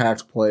 big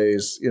impact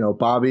plays.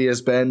 Bobby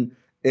has been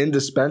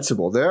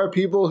indispensable. There are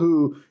people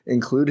who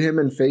include him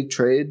in fake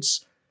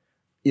trades.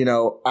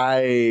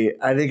 I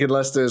think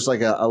unless there's like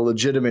a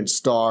legitimate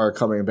star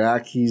coming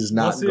back, he's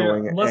not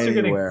going anywhere. Unless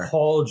you're going to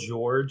Paul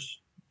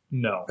George,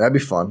 no. That'd be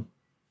fun.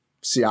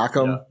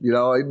 Siakam,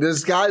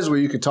 there's guys where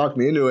you could talk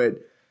me into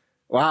it.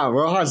 Wow,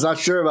 Rohan's not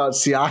sure about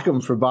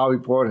Siakam for Bobby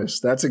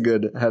Portis. That's a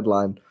good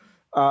headline.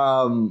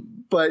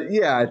 But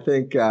yeah, I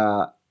think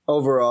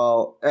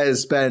overall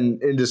has been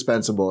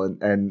indispensable.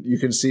 And you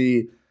can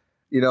see,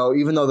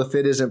 even though the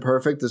fit isn't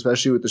perfect,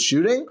 especially with the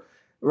shooting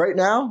right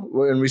now,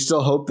 and we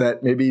still hope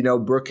that maybe,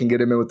 Brooke can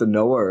get him in with the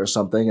Noah or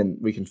something and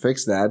we can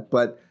fix that.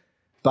 But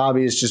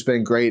Bobby has just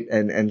been great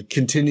and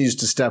continues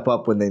to step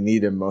up when they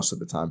need him most of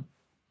the time.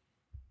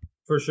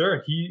 For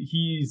sure.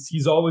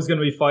 He's always going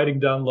to be fighting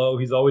down low.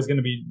 He's always going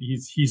to be,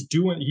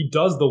 he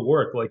does the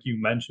work, like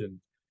you mentioned.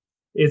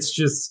 It's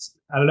just,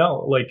 I don't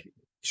know, like,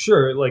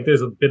 sure, like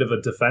there's a bit of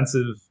a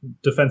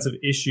defensive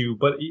issue,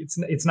 but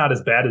it's not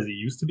as bad as it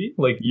used to be.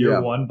 Like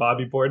year one,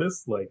 Bobby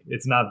Portis, like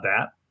it's not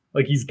that.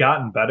 Like he's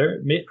gotten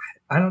better.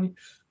 I don't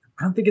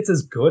think it's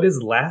as good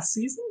as last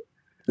season.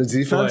 The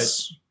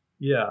defense?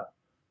 Yeah,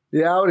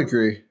 I would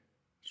agree.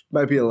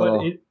 Might be a little.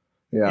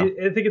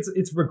 I think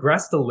it's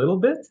regressed a little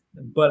bit,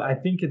 but I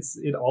think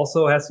it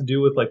also has to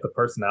do with like the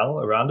personnel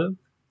around him.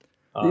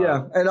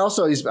 And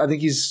also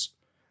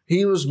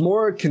he was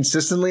more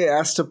consistently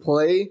asked to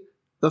play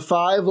the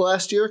 5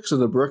 last year because of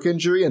the Brook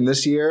injury, and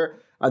this year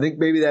I think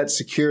maybe that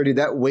security,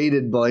 that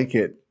weighted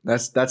blanket,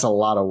 that's a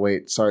lot of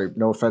weight. Sorry,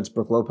 no offense,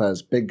 Brook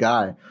Lopez, big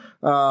guy.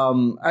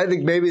 I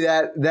think maybe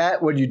that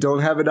when you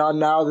don't have it on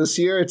now this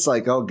year, it's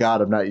like, oh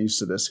God, I'm not used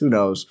to this. Who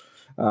knows?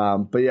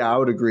 But yeah, I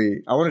would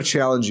agree. I want to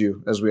challenge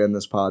you as we end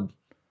this pod.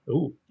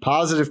 Ooh.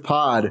 Positive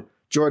pod.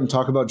 Jordan,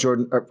 talk about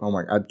Jordan. Oh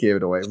my, I gave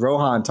it away.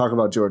 Rohan, talk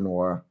about Jordan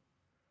Nwora.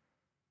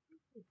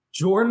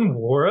 Jordan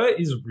Nwora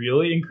is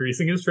really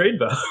increasing his trade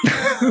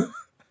value.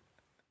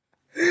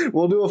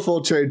 We'll do a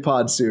full trade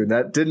pod soon.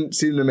 That didn't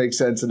seem to make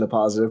sense in the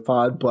positive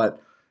pod,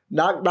 but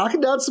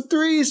knocking down some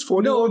threes,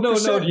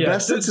 41%,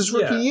 best since his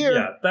rookie year.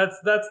 Yeah,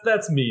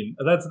 that's mean.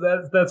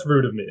 That's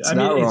rude of me. It's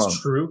wrong.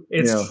 It's true.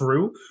 It's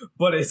true,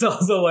 but it's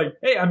also like,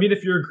 hey, I mean,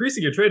 if you're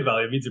increasing your trade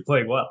value, it means you're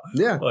playing well.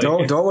 Yeah, like,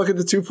 don't look at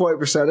the 2-point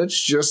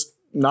percentage. Just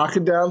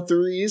knocking down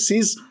threes.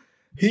 He's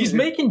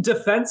making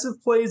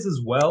defensive plays as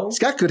well. He's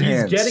got good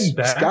hands. He's getting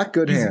back. He's got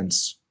good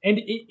hands. And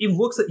it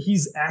looks like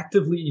he's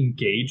actively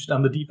engaged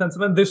on the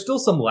defensive end. There's still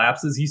some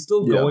lapses. He's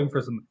still going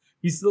for some.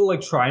 He's still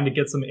like trying to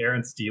get some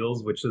errant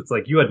steals, which it's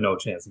like you had no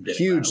chance of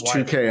getting. Huge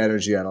 2K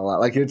energy on a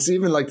lot. Like it's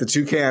even like the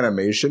 2K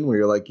animation where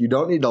you're like, you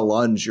don't need to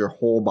lunge your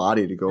whole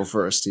body to go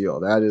for a steal.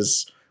 That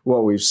is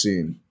what we've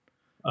seen.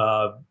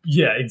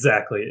 Yeah,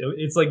 exactly.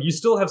 It's like you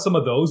still have some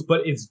of those,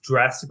 but it's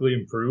drastically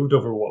improved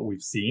over what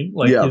we've seen.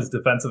 Like his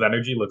defensive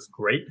energy looks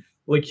great.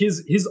 Like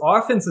his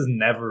offense has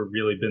never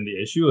really been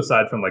the issue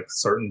aside from like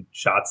certain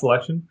shot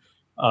selection.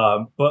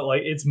 But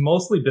like it's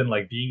mostly been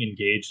like being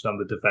engaged on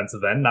the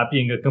defensive end, not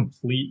being a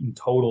complete and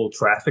total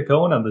traffic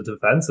cone on the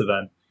defensive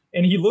end.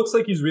 And he looks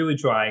like he's really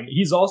trying.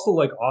 He's also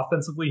like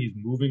offensively, he's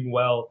moving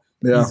well.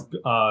 Yeah.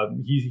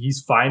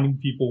 He's finding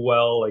people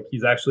well. Like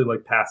he's actually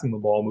like passing the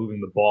ball, moving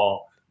the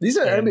ball. He's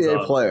an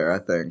NBA player, I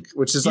think,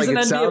 which is like,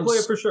 it sounds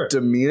player for sure.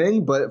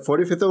 Demeaning, but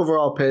 45th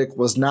overall pick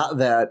was not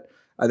that,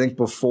 I think,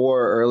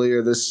 before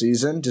earlier this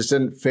season. Just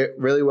didn't fit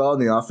really well in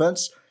the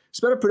offense.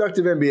 He's been a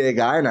productive NBA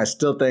guy, and I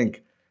still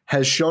think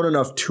has shown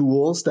enough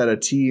tools that a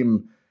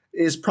team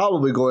is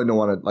probably going to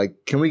want to,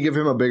 like, can we give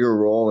him a bigger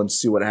role and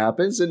see what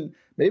happens? And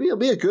maybe he'll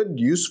be a good,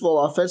 useful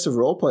offensive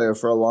role player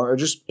for a long, or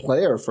just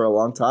player for a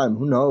long time.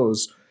 Who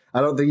knows?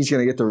 I don't think he's going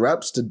to get the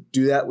reps to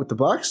do that with the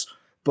Bucks,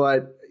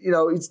 but you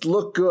know, he's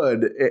looked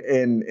good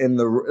in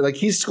the, like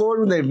he's scored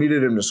when they've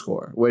needed him to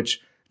score,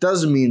 which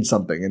does mean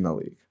something in the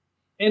league.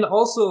 And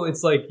also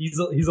it's like, he's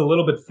a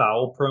little bit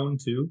foul prone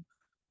too.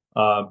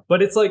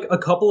 But it's like a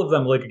couple of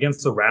them, like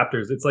against the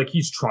Raptors, it's like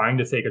he's trying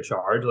to take a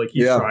charge. Like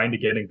he's trying to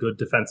get in good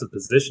defensive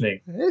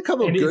positioning. A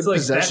couple of good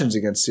possessions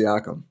against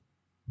Siakam.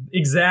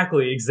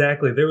 Exactly.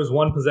 There was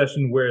one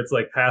possession where it's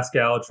like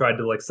Pascal tried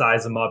to like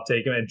size him up,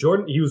 take him, and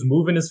Jordan, he was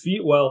moving his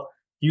feet well.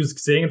 He was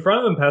staying in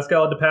front of him.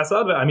 Pascal had to pass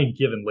out of it. I mean,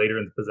 given later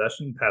in the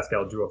possession,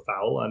 Pascal drew a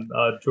foul on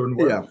Jordan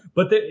Nwora. Yeah.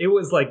 But it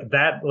was like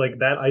that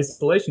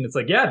isolation. It's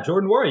like, yeah,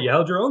 Jordan Nwora, you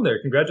held your own there.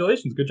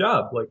 Congratulations. Good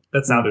job. Like,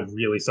 that sounded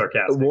really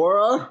sarcastic.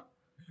 Nwora,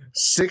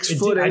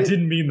 6'8". I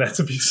didn't mean that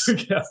to be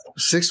sarcastic.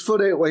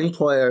 6'8" wing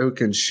player who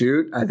can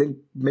shoot. I think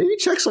maybe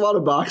checks a lot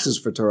of boxes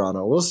for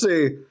Toronto. We'll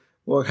see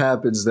what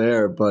happens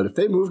there. But if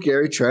they move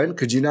Gary Trent,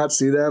 could you not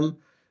see them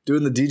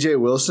doing the DJ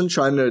Wilson,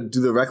 trying to do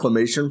the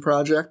reclamation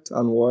project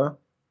on Nwora?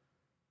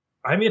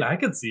 I mean, I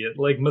could see it.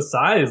 Like,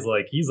 Masai is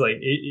like, he's like,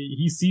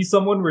 he sees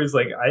someone where he's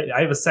like, I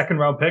have a second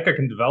round pick I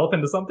can develop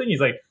into something. He's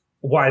like,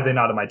 why are they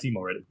not on my team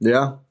already?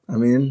 Yeah. I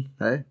mean,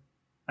 hey.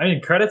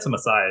 Credit to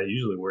Masai. It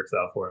usually works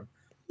out for him.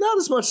 Not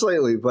as much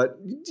lately, but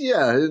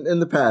yeah, in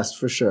the past,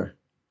 for sure.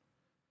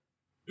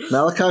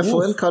 Malachi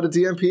Flynn caught a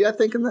DMP, I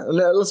think.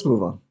 Let's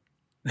move on.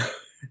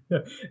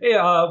 Hey,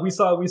 we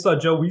saw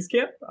Joe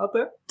Wieskamp out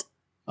there.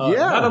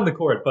 Not on the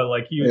court, but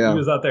like he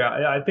was out there.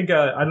 I think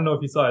I don't know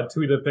if you saw. I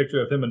tweeted a picture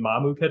of him and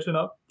Mamu catching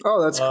up.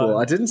 Oh, that's cool.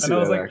 I didn't see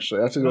that actually.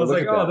 I have to go look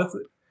at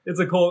that.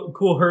 It's a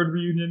cool herd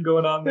reunion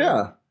going on there.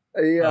 Yeah.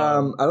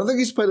 I don't think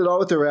he's played at all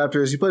with the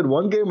Raptors. He played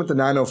one game with the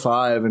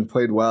 905 and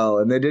played well,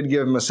 and they did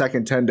give him a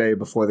second 10-day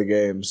before the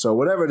game. So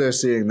whatever they're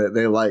seeing that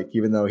they like,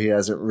 even though he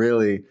hasn't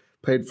really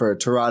played for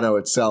Toronto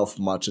itself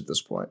much at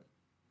this point.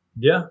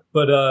 Yeah,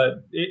 but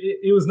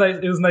it was nice.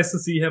 It was nice to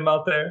see him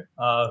out there,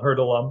 herd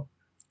alum.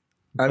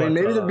 I mean,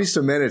 maybe there'd be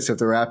some minutes if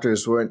the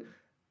Raptors weren't.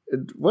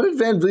 What did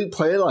Van Vliet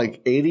play,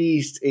 like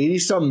 80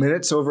 some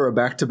minutes over a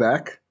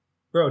back-to-back?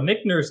 Bro,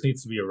 Nick Nurse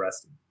needs to be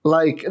arrested.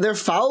 Like, they're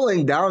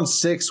fouling down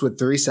 6 with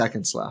 3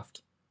 seconds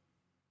left.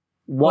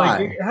 Why?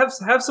 Like,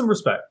 have some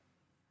respect.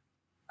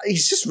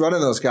 He's just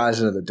running those guys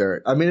into the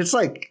dirt. I mean, it's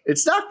like,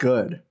 it's not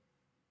good.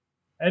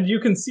 And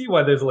you can see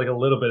why there's like a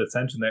little bit of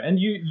tension there. And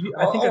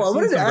I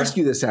wanted to ask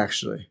you this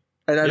actually.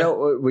 And I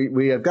know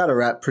we have got to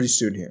wrap pretty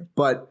soon here,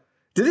 but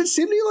did it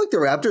seem to you like the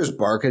Raptors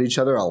bark at each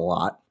other a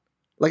lot?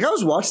 Like, I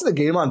was watching the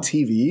game on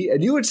TV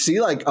and you would see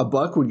like a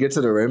Buck would get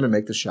to the rim and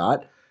make the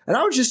shot. And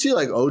I would just see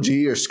like OG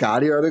or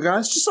Scotty or other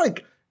guys just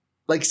like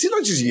it seemed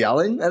like just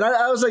yelling. And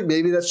I was like,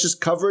 maybe that's just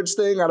coverage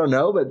thing. I don't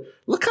know, but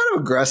look kind of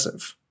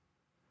aggressive.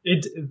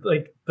 It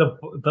like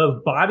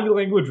the body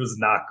language was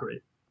not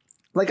great.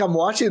 Like, I'm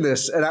watching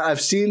this, and I've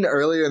seen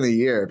earlier in the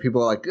year,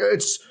 people are like,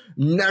 it's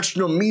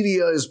national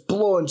media is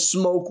blowing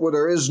smoke where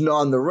there is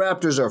none. The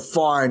Raptors are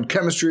fine.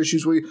 Chemistry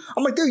issues.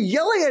 I'm like, they're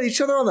yelling at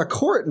each other on the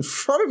court in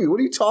front of you.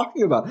 What are you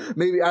talking about?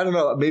 Maybe, I don't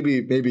know,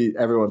 maybe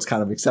everyone's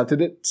kind of accepted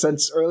it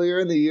since earlier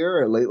in the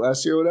year or late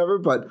last year or whatever.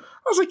 But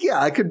I was like, yeah,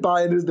 I could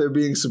buy into there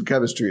being some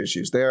chemistry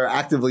issues. They are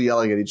actively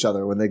yelling at each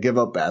other when they give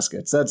up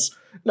baskets. That's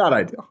not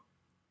ideal.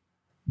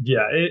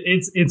 Yeah,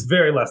 it's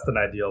very less than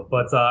ideal,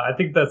 but I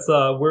think that's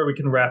where we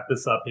can wrap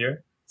this up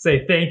here.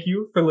 Say thank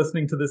you for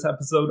listening to this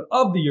episode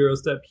of the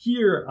Eurostep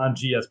here on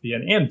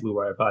GSPN and Blue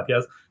Wire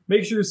Podcast.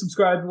 Make sure to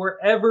subscribe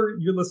wherever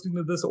you're listening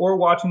to this or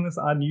watching this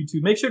on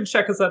YouTube. Make sure to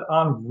check us out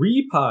on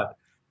Repod.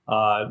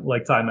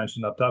 Like Ty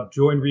mentioned up top,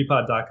 join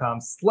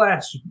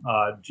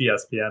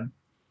repod.com/GSPN.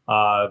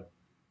 Am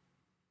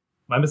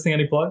I missing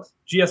any plugs?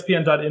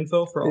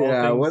 GSPN.info for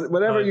all things.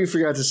 Whatever you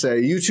forgot to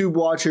say. YouTube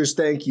watchers,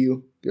 thank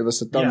you. Give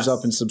us a thumbs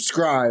up and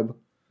subscribe.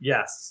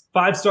 Yes.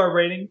 5-star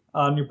rating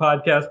on your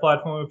podcast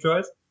platform of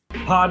choice.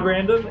 Pod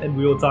Random, and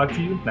we will talk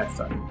to you next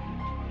time.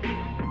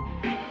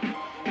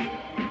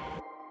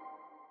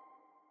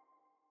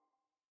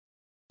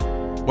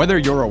 Whether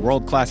you're a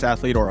world-class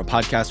athlete or a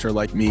podcaster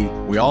like me,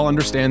 we all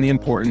understand the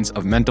importance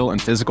of mental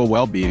and physical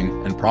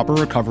well-being and proper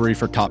recovery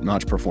for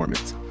top-notch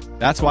performance.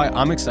 That's why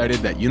I'm excited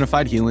that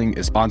Unified Healing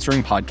is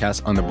sponsoring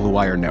podcasts on the Blue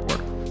Wire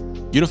Network.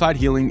 Unified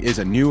Healing is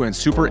a new and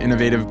super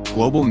innovative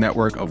global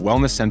network of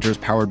wellness centers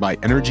powered by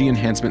Energy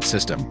Enhancement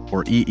System,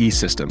 or EE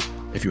System.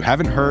 If you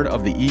haven't heard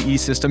of the EE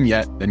System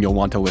yet, then you'll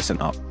want to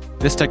listen up.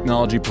 This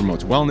technology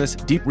promotes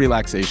wellness, deep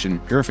relaxation,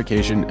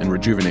 purification, and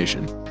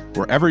rejuvenation.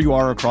 Wherever you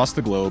are across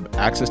the globe,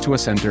 access to a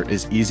center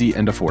is easy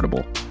and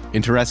affordable.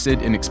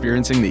 Interested in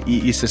experiencing the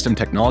EE System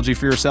technology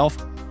for yourself?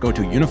 Go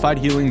to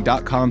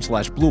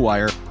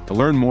unifiedhealing.com/bluewire to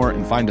learn more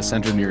and find a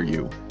center near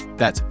you.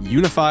 That's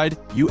unified,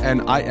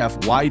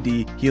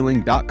 UNIFYD,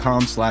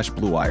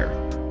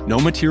 healing.com/bluewire. No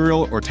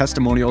material or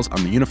testimonials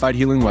on the Unified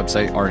Healing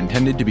website are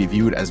intended to be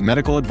viewed as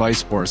medical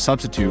advice or a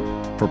substitute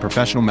for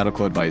professional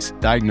medical advice,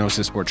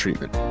 diagnosis, or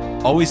treatment.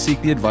 Always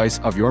seek the advice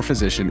of your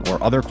physician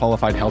or other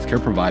qualified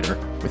healthcare provider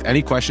with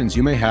any questions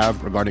you may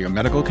have regarding a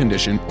medical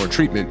condition or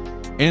treatment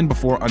and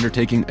before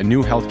undertaking a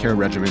new healthcare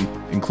regimen,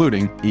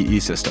 including EE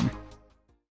System.